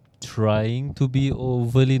are trying to be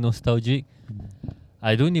overly nostalgic.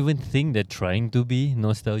 I don't even think they're trying to be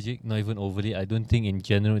nostalgic, not even overly. I don't think in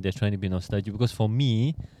general they're trying to be nostalgic because for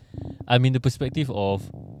me, I'm in the perspective of,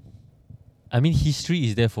 history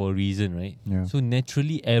is there for a reason, right? Yeah. So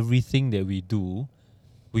naturally, everything that we do,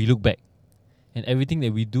 we look back. And everything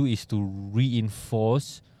that we do is to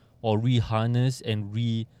reinforce or reharness and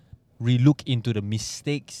re-look into the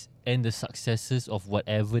mistakes and the successes of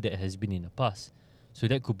whatever that has been in the past. So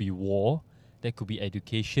that could be war, that could be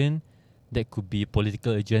education, that could be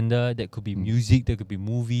political agenda, that could be music, that could be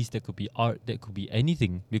movies, that could be art, that could be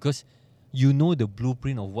anything. Because you know the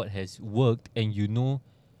blueprint of what has worked and you know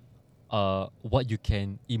what you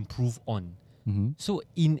can improve on. Mm-hmm. So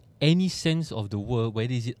in any sense of the word,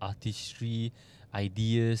 whether is it artistry,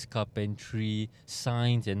 ideas, carpentry,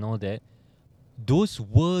 science and all that, those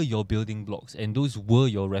were your building blocks and those were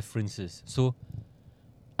your references. So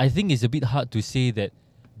I think it's a bit hard to say that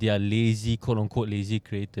they are lazy, quote unquote lazy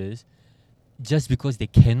creators, just because they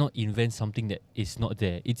cannot invent something that is not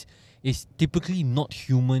there. It's typically not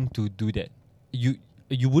human to do that.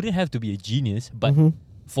 You wouldn't have to be a genius, but Mhm.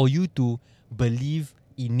 for you to believe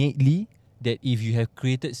innately that if you have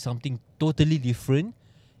created something totally different,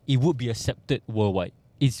 it would be accepted worldwide.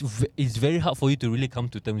 It's very hard for you to really come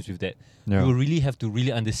to terms with that. Yeah. You really have to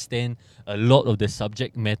really understand a lot of the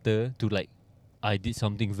subject matter to like, I did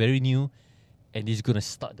something very new and it's gonna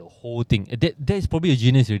start the whole thing. That is probably a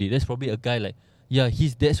genius already. That's probably a guy like, yeah,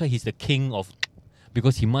 that's why he's the king of,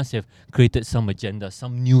 because he must have created some agenda,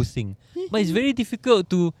 some new thing. But it's very difficult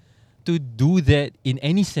to do that in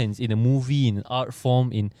any sense, in a movie, in art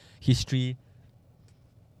form, in history.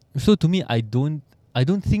 So to me, I don't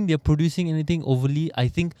think they're producing anything overly. I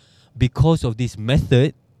think because of this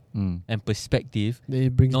method and perspective,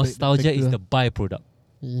 It brings back nostalgia is factor. the byproduct.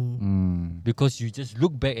 Because Because you just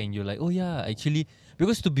look back and you're like, oh yeah, actually,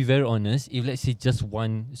 because to be very honest, if let's say just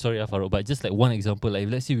one, sorry Farouk, but just like one example, like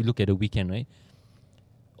if let's say we look at The Weeknd, right?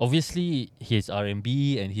 Obviously, his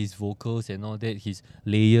R&B and his vocals and all that, his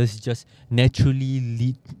layers just naturally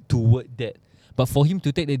lead toward that. But for him to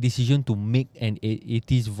take the decision to make an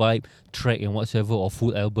 80s vibe track and whatsoever or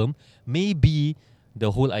full album, maybe the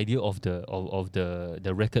whole idea of the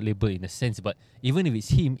record label in a sense. But even if it's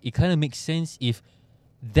him, it kind of makes sense if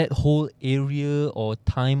that whole area or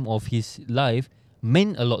time of his life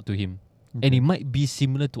meant a lot to him. And it might be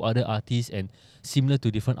similar to other artists and similar to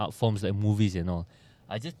different art forms like movies and all.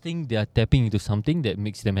 I just think they are tapping into something that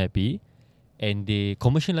makes them happy and they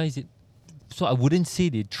commercialize it. So I wouldn't say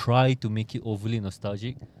they try to make it overly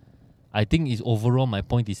nostalgic. I think is overall my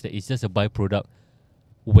point is that it's just a byproduct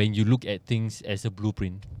when you look at things as a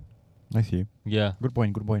blueprint. I see. Yeah. Good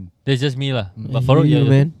point. That's just me lah. I But Farouk, hear you,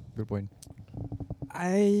 man. Good point.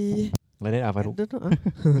 I Like that, Farouk. don't know.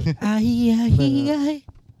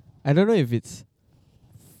 I don't know if it's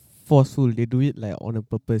forceful. They do it like on a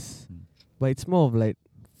purpose, but it's more of like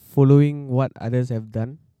following what others have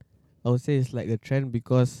done. I would say it's like the trend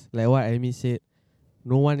because, like what Amy said,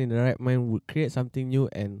 no one in the right mind would create something new,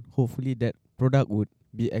 and hopefully that product would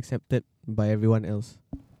be accepted by everyone else.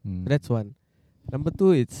 That's one. Number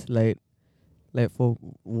two, it's like for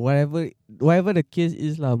whatever the case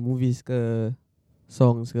is lah, movies ke,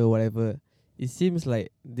 songs ke, whatever. It seems like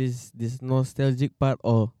this nostalgic part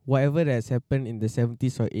or whatever that's happened in the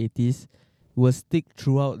 70s or 80s will stick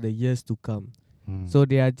throughout the years to come. So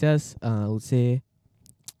they are just I would say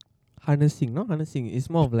harnessing. Not harnessing. It's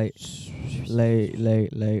more of like what's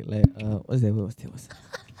that word?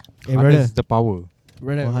 Hey, brother. Harness the power.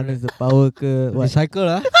 Brother, Or harness the power ke what? Recycle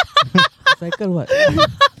lah. Recycle what?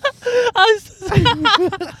 I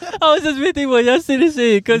was just waiting for Yasser to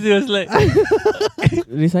say it because it was like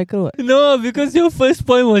Recycle what? no, because your first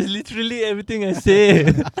point was literally everything I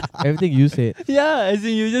said. Everything you said. Yeah, as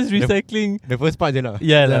in you're just recycling. The first part je lah.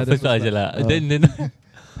 Yeah, Yeah, lah, the first part first aja lah. part. Then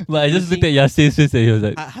but I just looked at Yasser's face and he was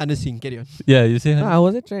like, Harnessing, carry on. yeah, you say No, I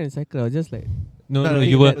wasn't trying to recycle. I was just like no,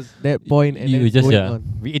 you were that point and you then just, going yeah. on.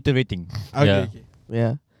 Reiterating. Yeah.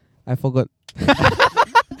 Yeah, I forgot.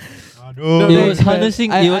 No, it was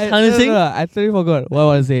harnessing. It was harnessing. No, I totally forgot what I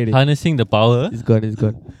was saying. Harnessing the power. It's gone. It's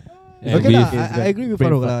gone. And Okay lah, with- I agree with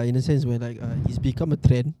Brain Farouk fart. lah in a sense where like it's become a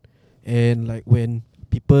trend, and like when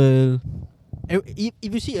people,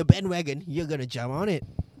 if you see a bandwagon, you're gonna jump on it.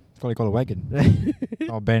 Call a wagon.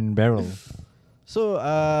 Or band barrel. So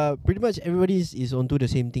pretty much everybody is onto the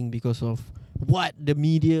same thing because of what the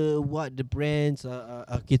media, what the brands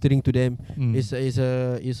are catering to them. It's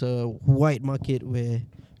a wide market where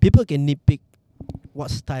people can nitpick what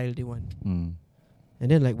style they want. And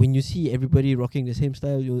then like when you see everybody rocking the same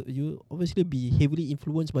style, you obviously be heavily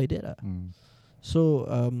influenced by that. So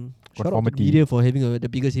shout out to the Conformity. media for having the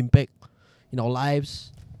biggest impact in our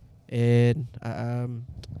lives, and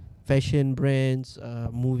fashion brands,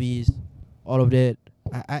 movies, all of that.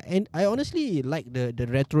 I honestly like the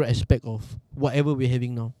retro aspect of whatever we're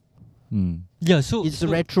having now. yeah, so It's the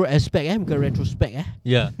retro aspect, bukan retrospect,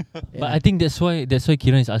 Yeah. But I think that's why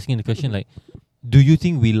Kiran is asking the question like, do you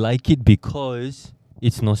think we like it because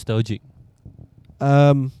it's nostalgic?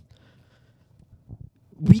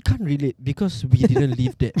 We can't relate because we didn't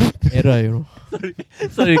live that era, you know.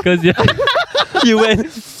 Sorry, because you went.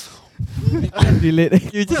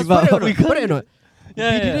 Relate. You just Correct or we not? Correct or not?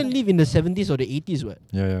 Yeah, We yeah. didn't live in the 70s or the 80s, what?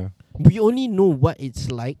 Yeah. We only know what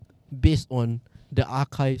it's like based on the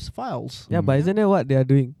archives files. Yeah, but isn't that what they are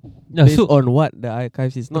doing? Yeah, Based so on what the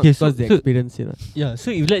archives is, not Okay, because so- they so- experience it. yeah,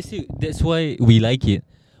 so if let's say that's why we like it.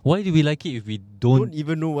 Why do we like it if we Don't don't?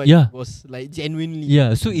 even know what Yeah. it was like genuinely.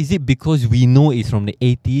 Yeah, so is it because we know it's from the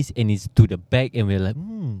 80s and it's to the back and we're like,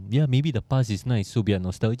 yeah, maybe the past is nice, so we are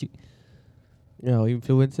nostalgic. Yeah, or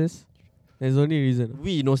influences. There's only reason.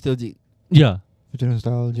 We nostalgic. Yeah.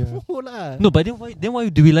 Nostalgia. Oh lah. No, but then why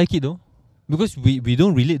do we like it though? Because we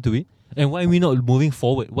don't relate to it. And why are we not moving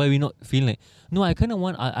forward? Why are we not feeling like, no, I kind of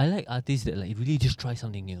want, I like artists that like really just try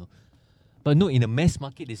something new. But no, in the mass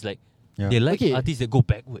market, it's like, they like Okay. artists that go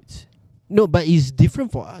backwards. No, but it's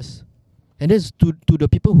different for us. And that's to the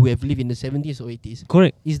people who have lived in the 70s or 80s.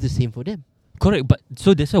 Correct. It's the same for them. Correct. But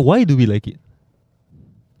so that's why do we like it?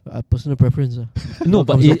 Personal preference. No,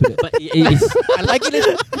 but it's I like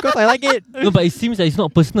it because I like it. no, but it seems like it's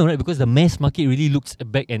not personal, right? Because the mass market really looks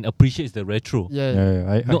back and appreciates the retro.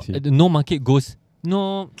 Yeah. I see. No market goes,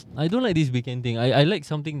 no, I don't like this weekend thing. I like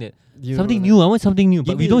something that You something know, new. I want something new,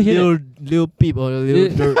 but give we me don't hear little, that. little peep or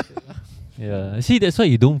little Yeah, see, that's why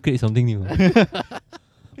you don't create something new.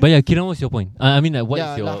 But yeah, Kiran, what's your point? I mean, like, what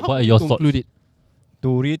are your thoughts? Conclude it.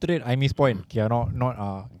 To reiterate, I miss point. Okay, not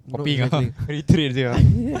copying. exactly. Reiterate je.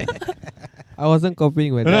 I wasn't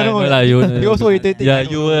copying when No, No, lah, you also irritating. Yeah,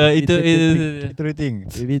 you were Iterating.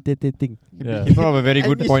 irritating. Yeah. It's not a very And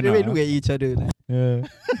good we point. straight away look at each other. Yeah.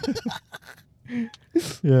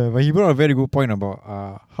 Yeah, but he brought a very good point about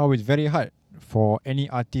how it's very hard for any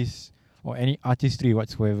artist or any artistry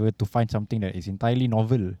whatsoever to find something that is entirely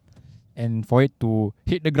novel and for it to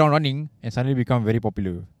hit the ground running and suddenly become very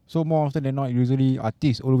popular. So more often than not, usually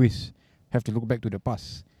artists always have to look back to the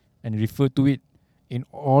past and refer to it in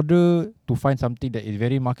order to find something that is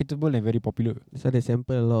very marketable and very popular. So they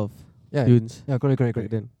sample a lot of Yeah, tunes yeah, correct. back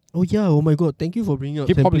then. Oh yeah, oh my god, thank you for bringing up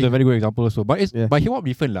Hip hop is a sampling. very good example also, but it's Yeah. but hip hop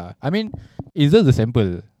different lah. I mean, it's just the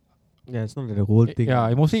sample. Yeah, it's not like the whole thing.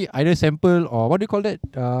 Yeah, mostly either sample or what do you call that?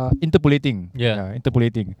 Interpolating. Yeah.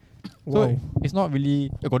 Interpolating. Wow. So it's not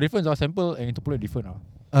really got difference. Sample and interpolate different.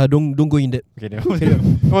 Don't go in that. Okay, never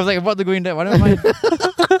mind. I was like about to go in that, but never mind.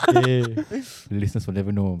 Okay. The listeners will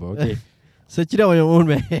never know, but okay. Search it out on your own,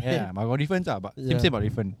 man. Yeah, but got difference but Yeah. same but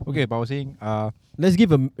different. Okay, but I was saying Let's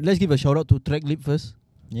give a shout out to Track Lip first.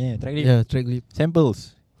 track list. Yeah, Track Lip.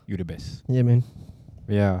 Samples. You the best. Yeah, man.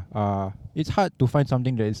 Yeah. It's hard to find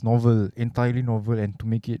something that is novel, entirely novel, and to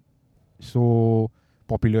make it so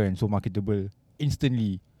popular and so marketable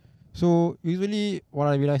instantly. So usually what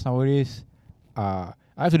I realize nowadays, I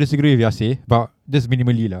have to disagree with Yase, but just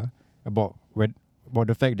minimally lah, about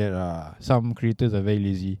the fact that some creators are very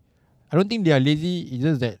lazy. I don't think they are lazy, it's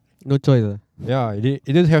just that No choice. yeah, they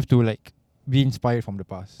just have to like be inspired from the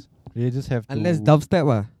past. They just have Unless to dubstep.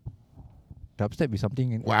 dubstep is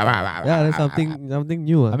something Yeah, that's something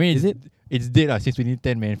new. I mean is it? it's dead since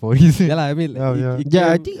 2010 man for a reason. Yeah, I mean, Yeah, Yeah,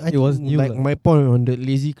 I came- think it was new. like my point on the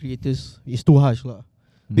lazy creators is too harsh lah.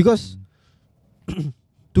 Because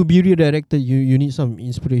to be redirected, you need some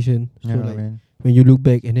inspiration. So yeah, like man. when you look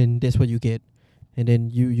back, and then that's what you get, and then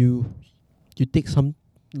you take some,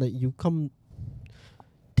 like you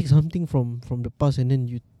take something from the past, and then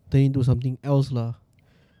you turn into something else lah.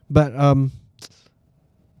 But I'm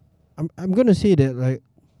gonna say that like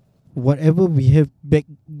whatever we have back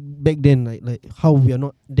then, like how we are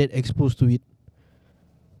not that exposed to it,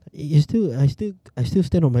 it's still I still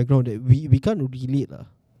stand on my ground that we can't relate lah.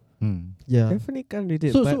 Yeah. Definitely can't read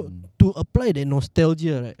it. So but so to apply that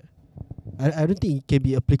nostalgia, right? I don't think it can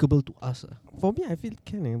be applicable to us. for me, I feel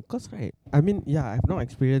can because right. I mean, yeah, I've not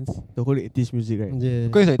experienced the whole 80s music, right? Yeah.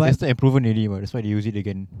 Because like, But- tested and proven already, but that's why they use it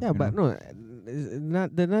again. Yeah, you but know. no,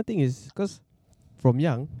 the another thing is because from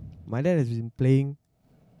young, my dad has been playing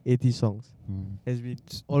 80s songs. Has been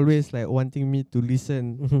always like wanting me to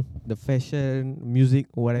listen Mhm. the fashion, music,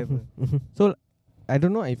 whatever. Mhm. So I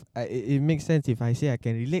don't know if it makes sense if I say I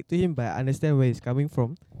can relate to him, but I understand where he's coming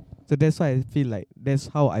from. So that's why I feel like that's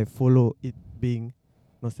how I follow it being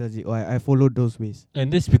nostalgic, or I follow those ways.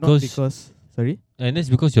 And that's Not because because sorry. and that's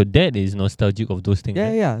because your dad is nostalgic of those things.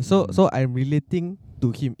 Yeah, right? yeah. So I'm relating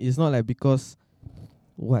to him. It's not like because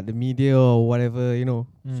what the media or whatever,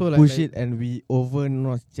 So like, push it and we over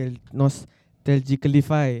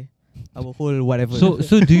nostalgicalify our whole whatever.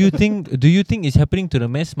 So do you think it's happening to the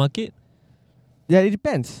mass market? yeah, it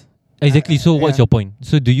depends. Exactly. So what's yeah. your point?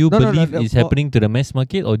 So do you No, believe no, it's for- happening to the mass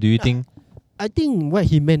market, or do you think I think what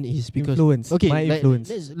he meant is because Influence. okay, My like,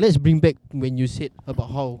 influence. let's bring back when you said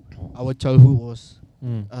about how our childhood was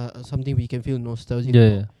Mm. something we can feel nostalgic Yeah,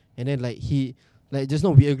 about. yeah. And then like like just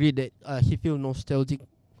now we agreed that he feel nostalgic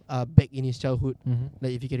back in his childhood,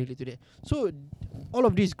 like if you can relate to that. So all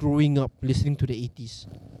of this growing up listening to the 80s,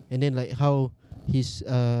 and then like how he's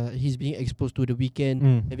being exposed to The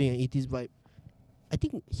Weeknd, having an 80s vibe. I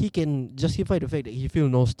think he can justify the fact that he feel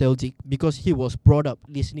nostalgic because he was brought up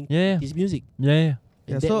listening to Yeah, his music, yeah, yeah. and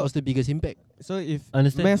Yeah, that so- was the biggest impact. So if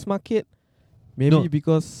Understand. mass market, maybe No.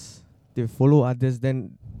 because they follow others,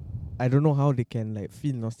 then I don't know how they can like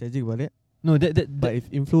feel nostalgic about it. No, But if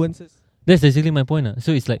influences, that's exactly my point.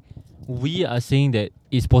 So it's like we are saying that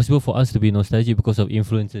it's possible for us to be nostalgic because of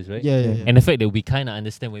influences, right? Yeah. And the fact that we kind of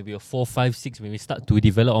understand when we are 4, 5, 6, when we start to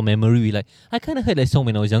develop our memory, we like, I kind of heard that song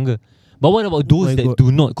when I was younger. But what about Oh those my that God.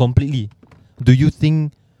 do not completely? Do you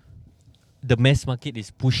think the mass market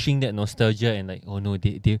is pushing that nostalgia and like, oh no,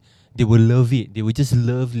 they will love it. They will just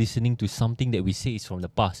love listening to something that we say is from the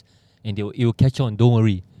past, and it will catch on. Don't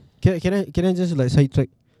worry. Can I just like sidetrack?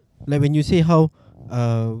 Like when you say how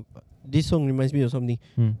this song reminds me of something.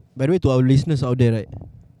 By the way, to our listeners out there, right?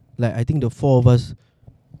 Like I think the four of us,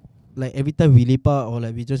 like every time we lepak or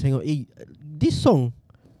like we just hang out, hey, this song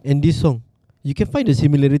and this song, you can find the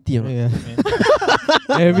similarity, you know? yeah,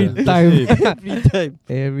 every time, Every time.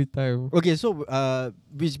 every time. Okay, so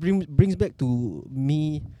which brings back to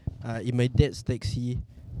me in my dad's taxi,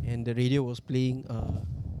 and the radio was playing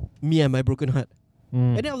Me and My Broken Heart.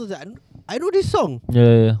 And then I was like, I know this song.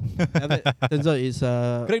 Yeah. And then turns out it's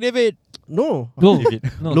Craig David. no, No, David.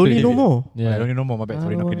 no, Lonely Craig No David. More. I Yeah. don't know more. My bad.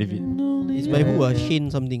 Sorry, not Craig David. It's by who? Shane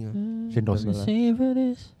something. Shane Dawson. Savor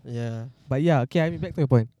this. Yeah. But yeah, okay, I mean back to your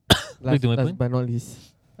point. Back to my point. But not least.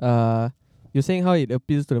 You're saying how it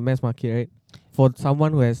appeals to the mass market, right? For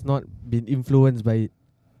someone who has not been influenced by it.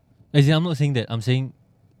 As in, I'm not saying that. I'm saying,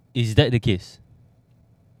 is that the case?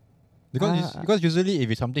 Because usually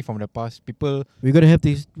if it's something from the past, people We're gonna have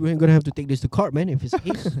to take this to court, man. If it's the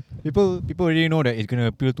case. people already know that it's gonna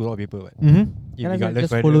appeal to a lot of people. Right? Mm-hmm. Regardless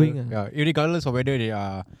just whether following, regardless of whether they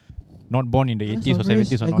are not born in the That's 80s or not very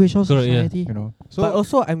 70s or not. language of Correct, yeah. society. You know. So But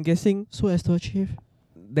also, I'm guessing So as to achieve.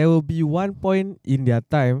 there will be one point in their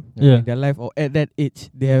time, Yeah. in their life, or at that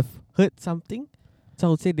age, they have heard something. So I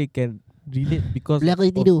would say they can relate because Black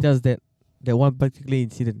lady of do. just that one particular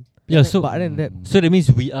incident. Yeah, so But other than that, so that means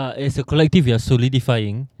we are, as a collective, we are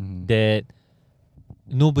solidifying Mhm. that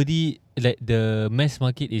nobody, like the mass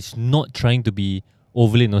market is not trying to be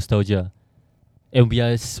overly nostalgia. And we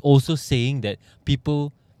are also saying that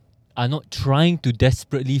people are not trying to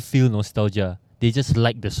desperately feel nostalgia. They just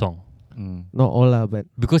like the song. not all lah, but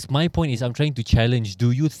Because my point is, I'm trying to challenge,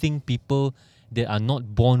 do you think people that are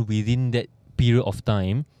not born within that period of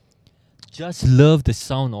time just love the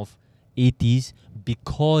sound of 80s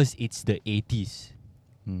because it's the 80s?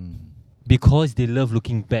 Because they love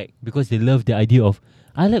looking back, because they love the idea of,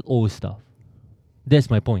 I like old stuff. That's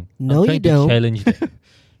my point. No, I'm trying you to don't. challenge that.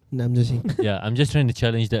 No, I'm just saying. Yeah, I'm just trying to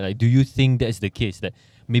challenge that. Like, do you think that's the case? That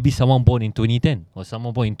maybe someone born in 2010 or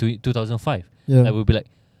someone born in 2005, Yeah. I will be like,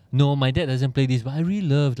 no, my dad doesn't play this, but I really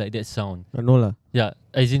love like that sound. no lah. Yeah,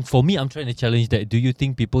 as in for me, I'm trying to challenge that. Do you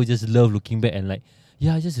think people just love looking back and like,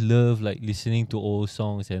 yeah, I just love like listening to old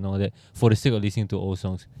songs and all that for the sake of listening to old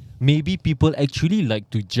songs? Maybe people actually like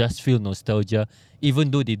to just feel nostalgia,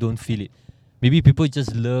 even though they don't feel it. Maybe people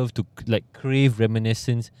just love to like crave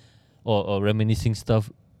reminiscence or reminiscing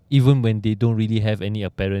stuff, even when they don't really have any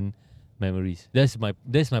apparent memories. That's my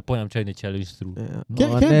point. I'm trying to challenge through. Yeah.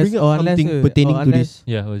 Can I bring up something pertaining to this?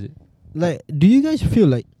 Yeah, what is it? Like, do you guys feel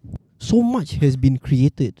like so much has been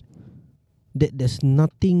created that there's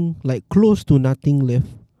nothing, like close to nothing left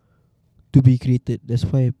to be created? That's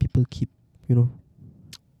why people keep,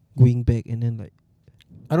 going back and then like.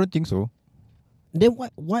 I don't think so. Then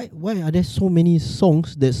why are there so many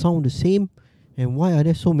songs that sound the same, and why are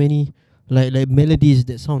there so many like melodies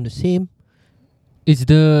that sound the same? It's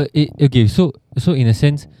okay. So in a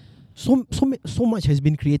sense, So much has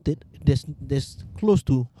been created. There's close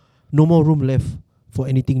to no more room left for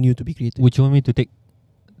anything new to be created. would you want me to take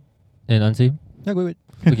an answer? Yeah, go ahead.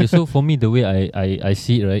 Okay, so for me, the way I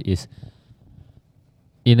see it, right, is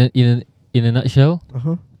in a nutshell,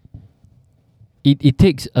 Uh-huh. it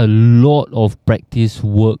takes a lot of practice,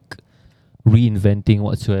 work, reinventing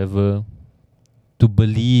whatsoever to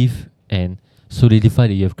believe and solidify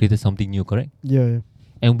that you have created something new, correct? Yeah.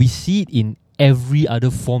 And we see it in every other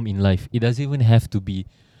form in life. It doesn't even have to be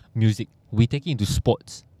music. We take it into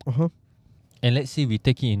sports. Uh-huh. And let's say we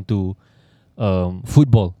take it into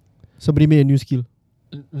football. Somebody made a new skill.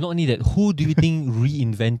 Not only that, who do you think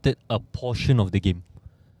reinvented a portion of the game?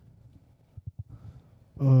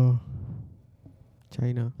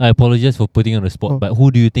 China. I apologize for putting on the spot, Oh. but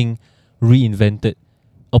who do you think reinvented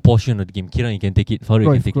a portion of the game? Kiran, you can take it. Farid,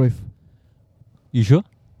 you can take it. Cruyff. You sure?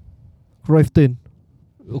 Cruyff turn.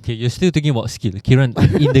 Okay, you're still thinking about skill. Kiran,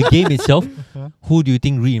 in the game itself, who do you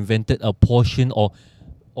think reinvented a portion or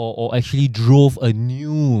actually drove a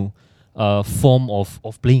new form of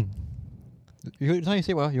playing? You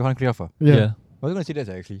say what? Johan Cruyff. Yeah. I was gonna say that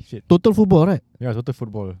actually. Shit. Total football, right? Yeah, total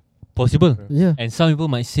football. Possible. Yeah. And some people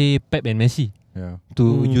might say Pep and Messi Yeah.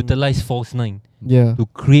 to utilize false nine, Yeah. to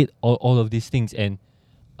create all of these things. And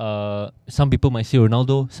some people might say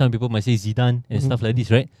Ronaldo, some people might say Zidane and stuff like this,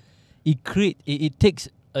 right? It takes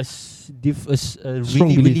a Strong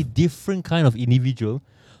really, belief. really different kind of individual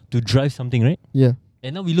to drive something, right? Yeah.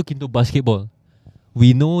 And now we look into basketball.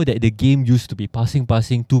 We know that the game used to be passing,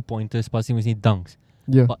 2-pointers, passing, dunks.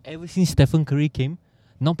 Yeah. But ever since Stephen Curry came,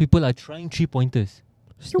 now people are trying 3-pointers.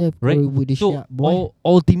 Steph Right? Curry with the So shot, boy.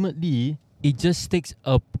 ultimately, it just takes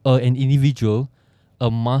an individual, a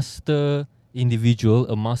master individual,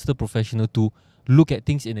 a master professional to look at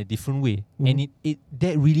things in a different way. And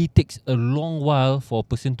that really takes a long while for a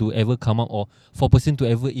person to ever come up, or for a person to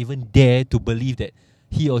ever even dare to believe that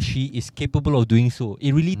he or she is capable of doing so.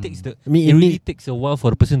 It really takes I mean, it really takes a while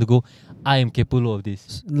for a person to go, I am capable of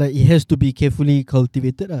this. like it has to be carefully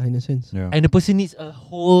cultivated, in a sense. Yeah. And the person needs a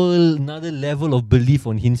whole another level of belief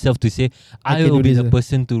on himself to say, I I can will do be this, the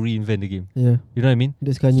person to reinvent the game. Yeah. You know what I mean?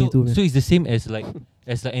 That's Kanye too, man. So it's the same as like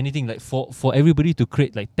anything. Like for everybody to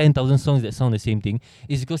create like 10,000 songs that sound the same thing,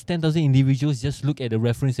 it's because 10,000 individuals just look at the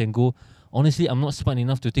reference and go, honestly, I'm not smart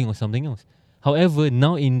enough to think of something else. However,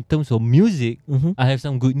 now in terms of music, Mm-hmm. I have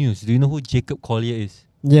some good news. Do you know who Jacob Collier is?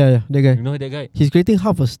 Yeah, that guy. You know that guy? He's creating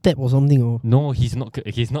half a step or something. Or No, he's not.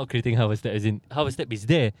 He's not creating Half a Step. As in, Half a Step is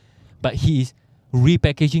there, but he is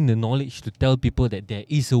repackaging the knowledge to tell people that there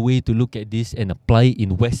is a way to look at this and apply it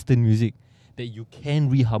in Western music. That you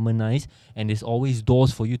can reharmonize, and there's always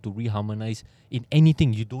doors for you to reharmonize in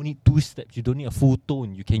anything. You don't need 2 steps. You don't need a full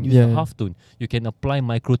tone. You can use a half tone. You can apply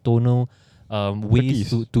microtonal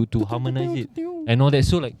ways to harmonize it and all that.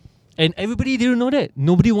 So like, and everybody didn't know that.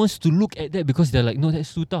 Nobody wants to look at that because they're like, no,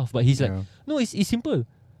 that's too tough. But he's like, no, it's simple.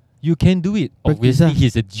 You can do it. Obviously,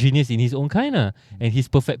 he's a genius in his own kind, and his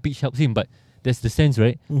perfect pitch helps him. But that's the sense,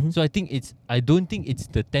 right? Mm-hmm. So I don't think it's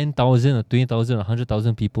the 10,000 or 20,000 or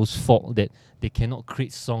 100,000 people's fault that they cannot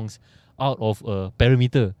create songs out of a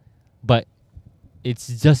parameter. But it's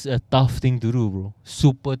just a tough thing to do, bro.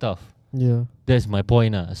 Super tough. Yeah. That's my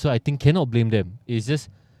point. So I think cannot blame them. It just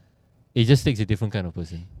takes a different kind of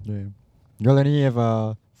person. Yeah. You all any have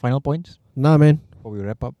final points Nah, man. before we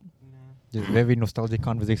wrap up? This very nostalgic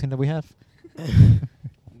conversation that we have.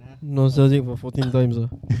 Nostalgic for 14 times.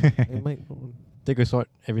 I might. Take a shot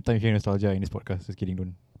every time you hear nostalgia in this podcast. Just kidding,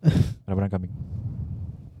 don't. Ramadan coming.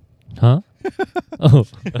 Huh? Oh.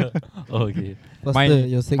 Oh, okay. Faster,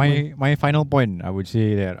 your segment. My final point, I would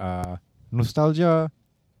say that nostalgia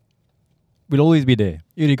will always be there,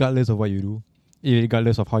 irregardless of what you do,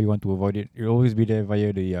 irregardless of how you want to avoid it. It will always be there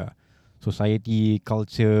via the society,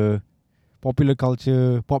 culture, popular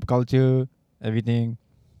culture, pop culture, everything.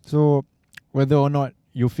 So whether or not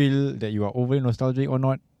you feel that you are over nostalgic or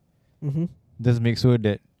not, Mm-hmm. just make sure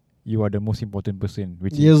that you are the most important person,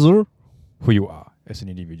 which Yes, is sir. who you are as an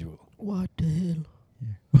individual. What the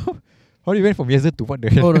hell? How do you went from yes to what the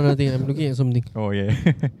hell? Oh, no, nothing. I'm looking at something. Oh yeah.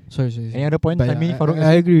 Sorry. Any other points? But I mean, Farouk,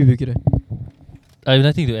 I agree with you, Kira. I have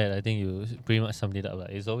nothing to add. I think you pretty much summed it up.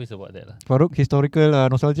 It's always about that. Farouk, historical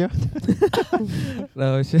nostalgia.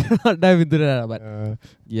 No, we should not dive into that, but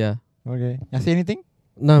yeah. Okay. You say anything?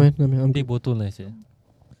 Nah, man. I'm Take botol lah, saya.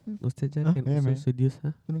 Nostalgia Huh? can Yeah, also man. seduce,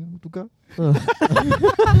 huh? Tukar. Oh.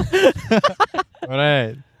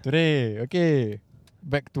 Alright. Today, okay.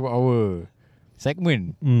 Back to our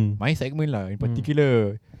segment. My segment lah in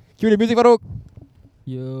particular. Cue the music, Farouk.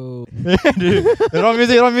 Yo. The wrong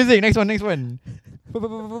music. Next one.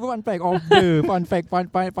 Fun fact of the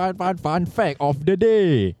fun fact of the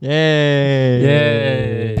day. Yay!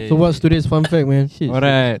 Yay! So what's today's fun fact, man? Shit.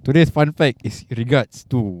 Alright. Today's fun fact is regards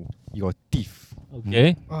to your teeth.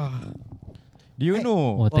 Okay. Do you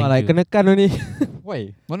know Oh, thank like you. kenakan only.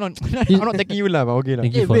 why? I'm not taking you lah, but okay lah.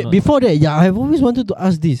 Thank you for Wait, not. before that, I've always wanted to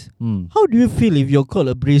ask this. How do you feel if you're called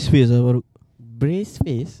a brace face, Farouk? Brace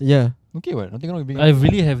face? Yeah. Okay, what? Nothing wrong with being. I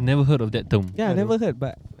really have never heard of that term. Yeah, I Yeah, never heard,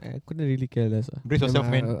 but I couldn't really care less. Brace yourself,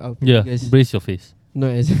 man. I'll tell Yeah, you guys. brace your face.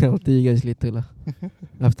 No, as in, I'll tell you guys later lah.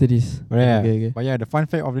 After this. Yeah. Okay. But yeah, the fun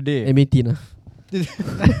fact of the day. M18 lah.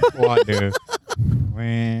 What the?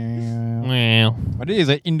 Well. Well. But this is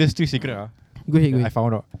an industry secret Go ahead. I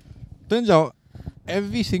found out. Turns out,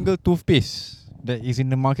 every single toothpaste that is in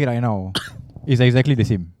the market right now is exactly the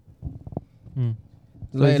same.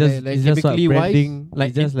 So it's just what chemically wise, branding, like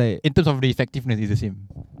it's just like in terms of the effectiveness, is the same.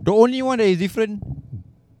 The only one that is different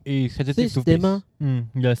is sensitive toothpaste. Sistema.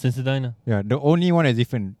 Yeah, Sensodyne. Yeah, the only one that is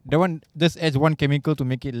different. That one just adds one chemical to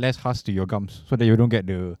make it less harsh to your gums, so that you don't get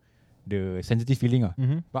the sensitive feeling.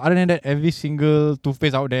 But other than that, every single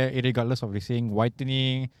toothpaste out there, regardless of the saying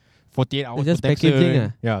whitening, 48 hours just protection,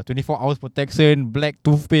 packaging, yeah, 24 hours protection, black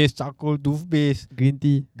toothpaste, charcoal toothpaste, green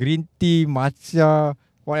tea. matcha,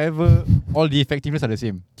 whatever, all the effectiveness are the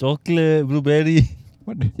same. Chocolate, blueberry.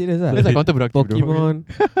 What the? Serious ah? That's like counterproductive. though. Pokemon.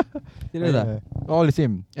 Serious ah? All the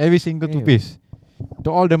same. Every single Damn. toothpaste.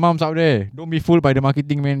 To all the moms out there, don't be fooled by the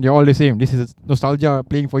marketing, man. They're all the same. This is nostalgia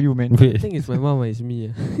playing for you, man. I think it's my mom or it's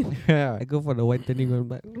me. Yeah, I go for the whitening one,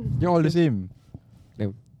 but they're all the same.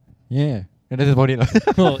 Damn. Yeah. And that's about it. lah.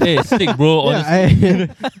 Oh, hey, stick, bro. Honestly,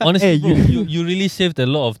 honestly Hey, bro, you really saved a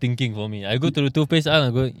lot of thinking for me. I go to the toothpaste aisle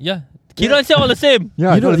and go, yeah, Kiran say all the same.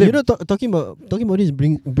 Yeah, you know, all the same. talking about this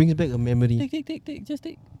brings back a memory. Take, just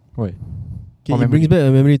take. Wait. Okay, What it brings back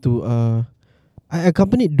a memory to I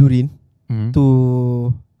accompanied Durin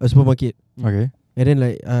to a supermarket, Okay. and then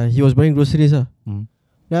like he was buying groceries Mm.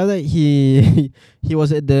 Now that he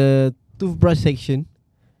was at the toothbrush section,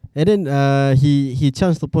 and then he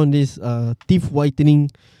chanced upon this teeth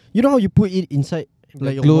whitening. You know how you put it inside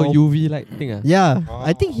like your glow mouth? UV light thing ah. Yeah, Oh.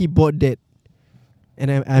 I think he bought that, and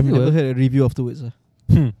I've It never work. heard a review afterwards.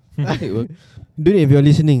 It work. Dude, if you're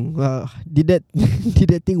listening, did that did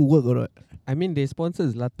that thing work or not? I mean, they sponsor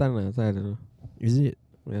Zlatan lah, so I don't know. Is it?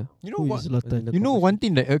 Yeah. You know Who what? is Zlatan? You know one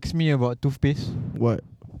thing that irks me about toothpaste? What?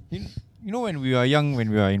 you know when we were young, when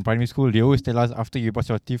we were in primary school, they always tell us after you brush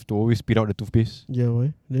your teeth to always spit out the toothpaste. Yeah,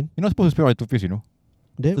 why? Then You're not supposed to spit out the toothpaste, you know.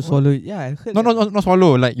 then To what? swallow it. Yeah, I heard No, that. not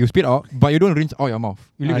swallow. Like you spit out, but you don't rinse out your mouth.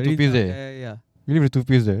 You leave the Rinse toothpaste out, there. Yeah. You leave the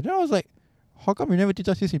toothpaste there. Then I was like, how come you never teach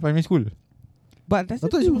us this in primary school? But that's I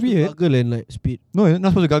thought just you supposed to weird. gargle and like spit. No, you're not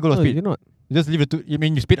supposed to gargle or No, spit. you're not. You just leave the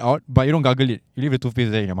you spit out, but you don't gargle it. You leave the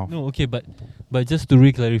toothpaste there in your mouth. No, okay, but just to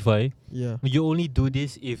re-clarify, Yeah. you only do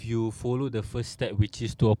this if you follow the first step, which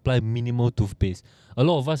is to apply minimal toothpaste. A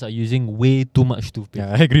lot of us are using way too much toothpaste.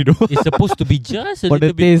 Yeah, I agree though. It's supposed to be just a For little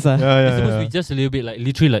the bit. taste, It's supposed to be just a little bit, like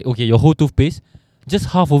literally, like okay, your whole toothpaste, just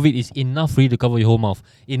half of it is enough for you to cover your whole mouth.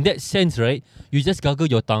 In that sense, right, you just gargle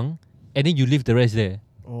your tongue and then you leave the rest there.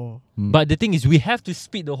 Oh. But the thing is, we have to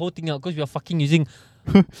spit the whole thing out because we are fucking using.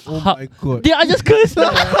 Oh my god. Yeah, I just cursed.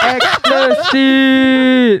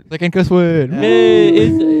 Explicit. Second curse word. Hey,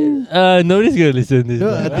 it's, nobody's gonna listen to this. No,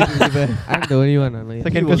 I man. think it's bad. I'm the only one. Like,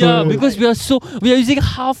 Second curse Yeah, word. because we are using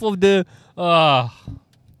half of the. Well,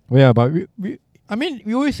 yeah, but I mean,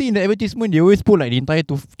 we always see in the advertisement, they always put like the entire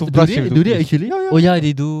toothbrush. Do they- in the do they toothpaste. actually? Yeah, yeah. Oh yeah,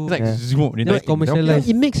 they do. It's like Yeah. zoom. The No, entire commercialized.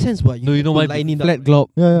 It makes sense, but No, you know why? line it flat up. globe.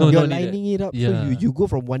 Yeah, No, yeah. You're not need lining it up, so Yeah. you go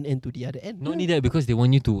from one end to the other end. Not need that because they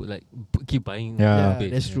want you to like keep buying. Yeah. Yeah,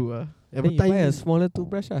 toothpaste. that's true. Then Every you buy a time. smaller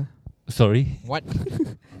toothbrush. Sorry. What?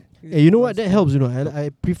 Hey, you know what? That helps. You know, I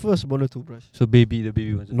prefer smaller toothbrush. So the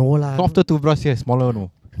baby ones. No lah. Softer toothbrush, yeah, smaller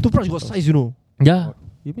no. Toothbrush got size, you know. Yeah.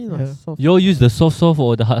 You mean Yeah. soft? You all use the soft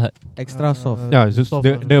or the hard? Extra soft. Yeah, it's just soft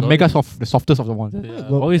the one. mega soft, the softest of the ones. Yeah,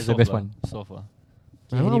 Well, always that's the soft best lah. one. Soft.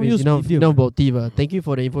 I don't Anyways, use enough medium. about teeth. Thank you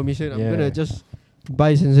for the information. I'm Yeah. gonna just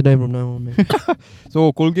buy Sensodyne from now on, man.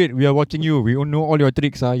 So Colgate, we are watching you. We all know all your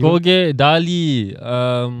tricks. You Colgate, Dali,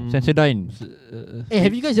 Sensodyne. Hey,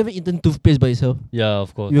 have you guys ever eaten toothpaste by itself? Yeah,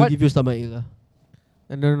 of course. It will What? give you stomachache.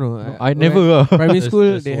 No. I never. Primary That's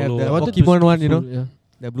school, the they have solo. the I wanted to Pokemon skip one, you know, school, yeah.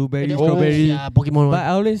 the blueberry, And then strawberry. Yeah, Pokemon But one. I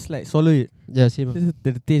always like swallow it. Yeah, same.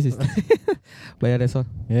 The taste is. But yeah, that's all.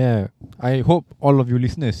 Yeah, I hope all of you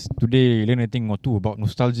listeners today learn a thing or two about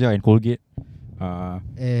nostalgia and Colgate.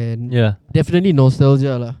 And Yeah. definitely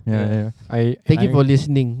nostalgia lah. Yeah. Thank you for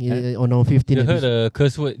listening on our 15th You heard episode. a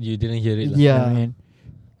curse word, you didn't hear it. Lah. Yeah. I mean,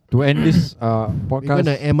 to end this We're podcast,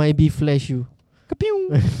 gonna MIB flash you.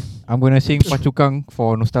 I'm gonna sing Pachukang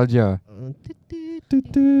for nostalgia.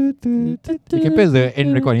 You can press the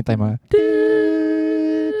end record anytime.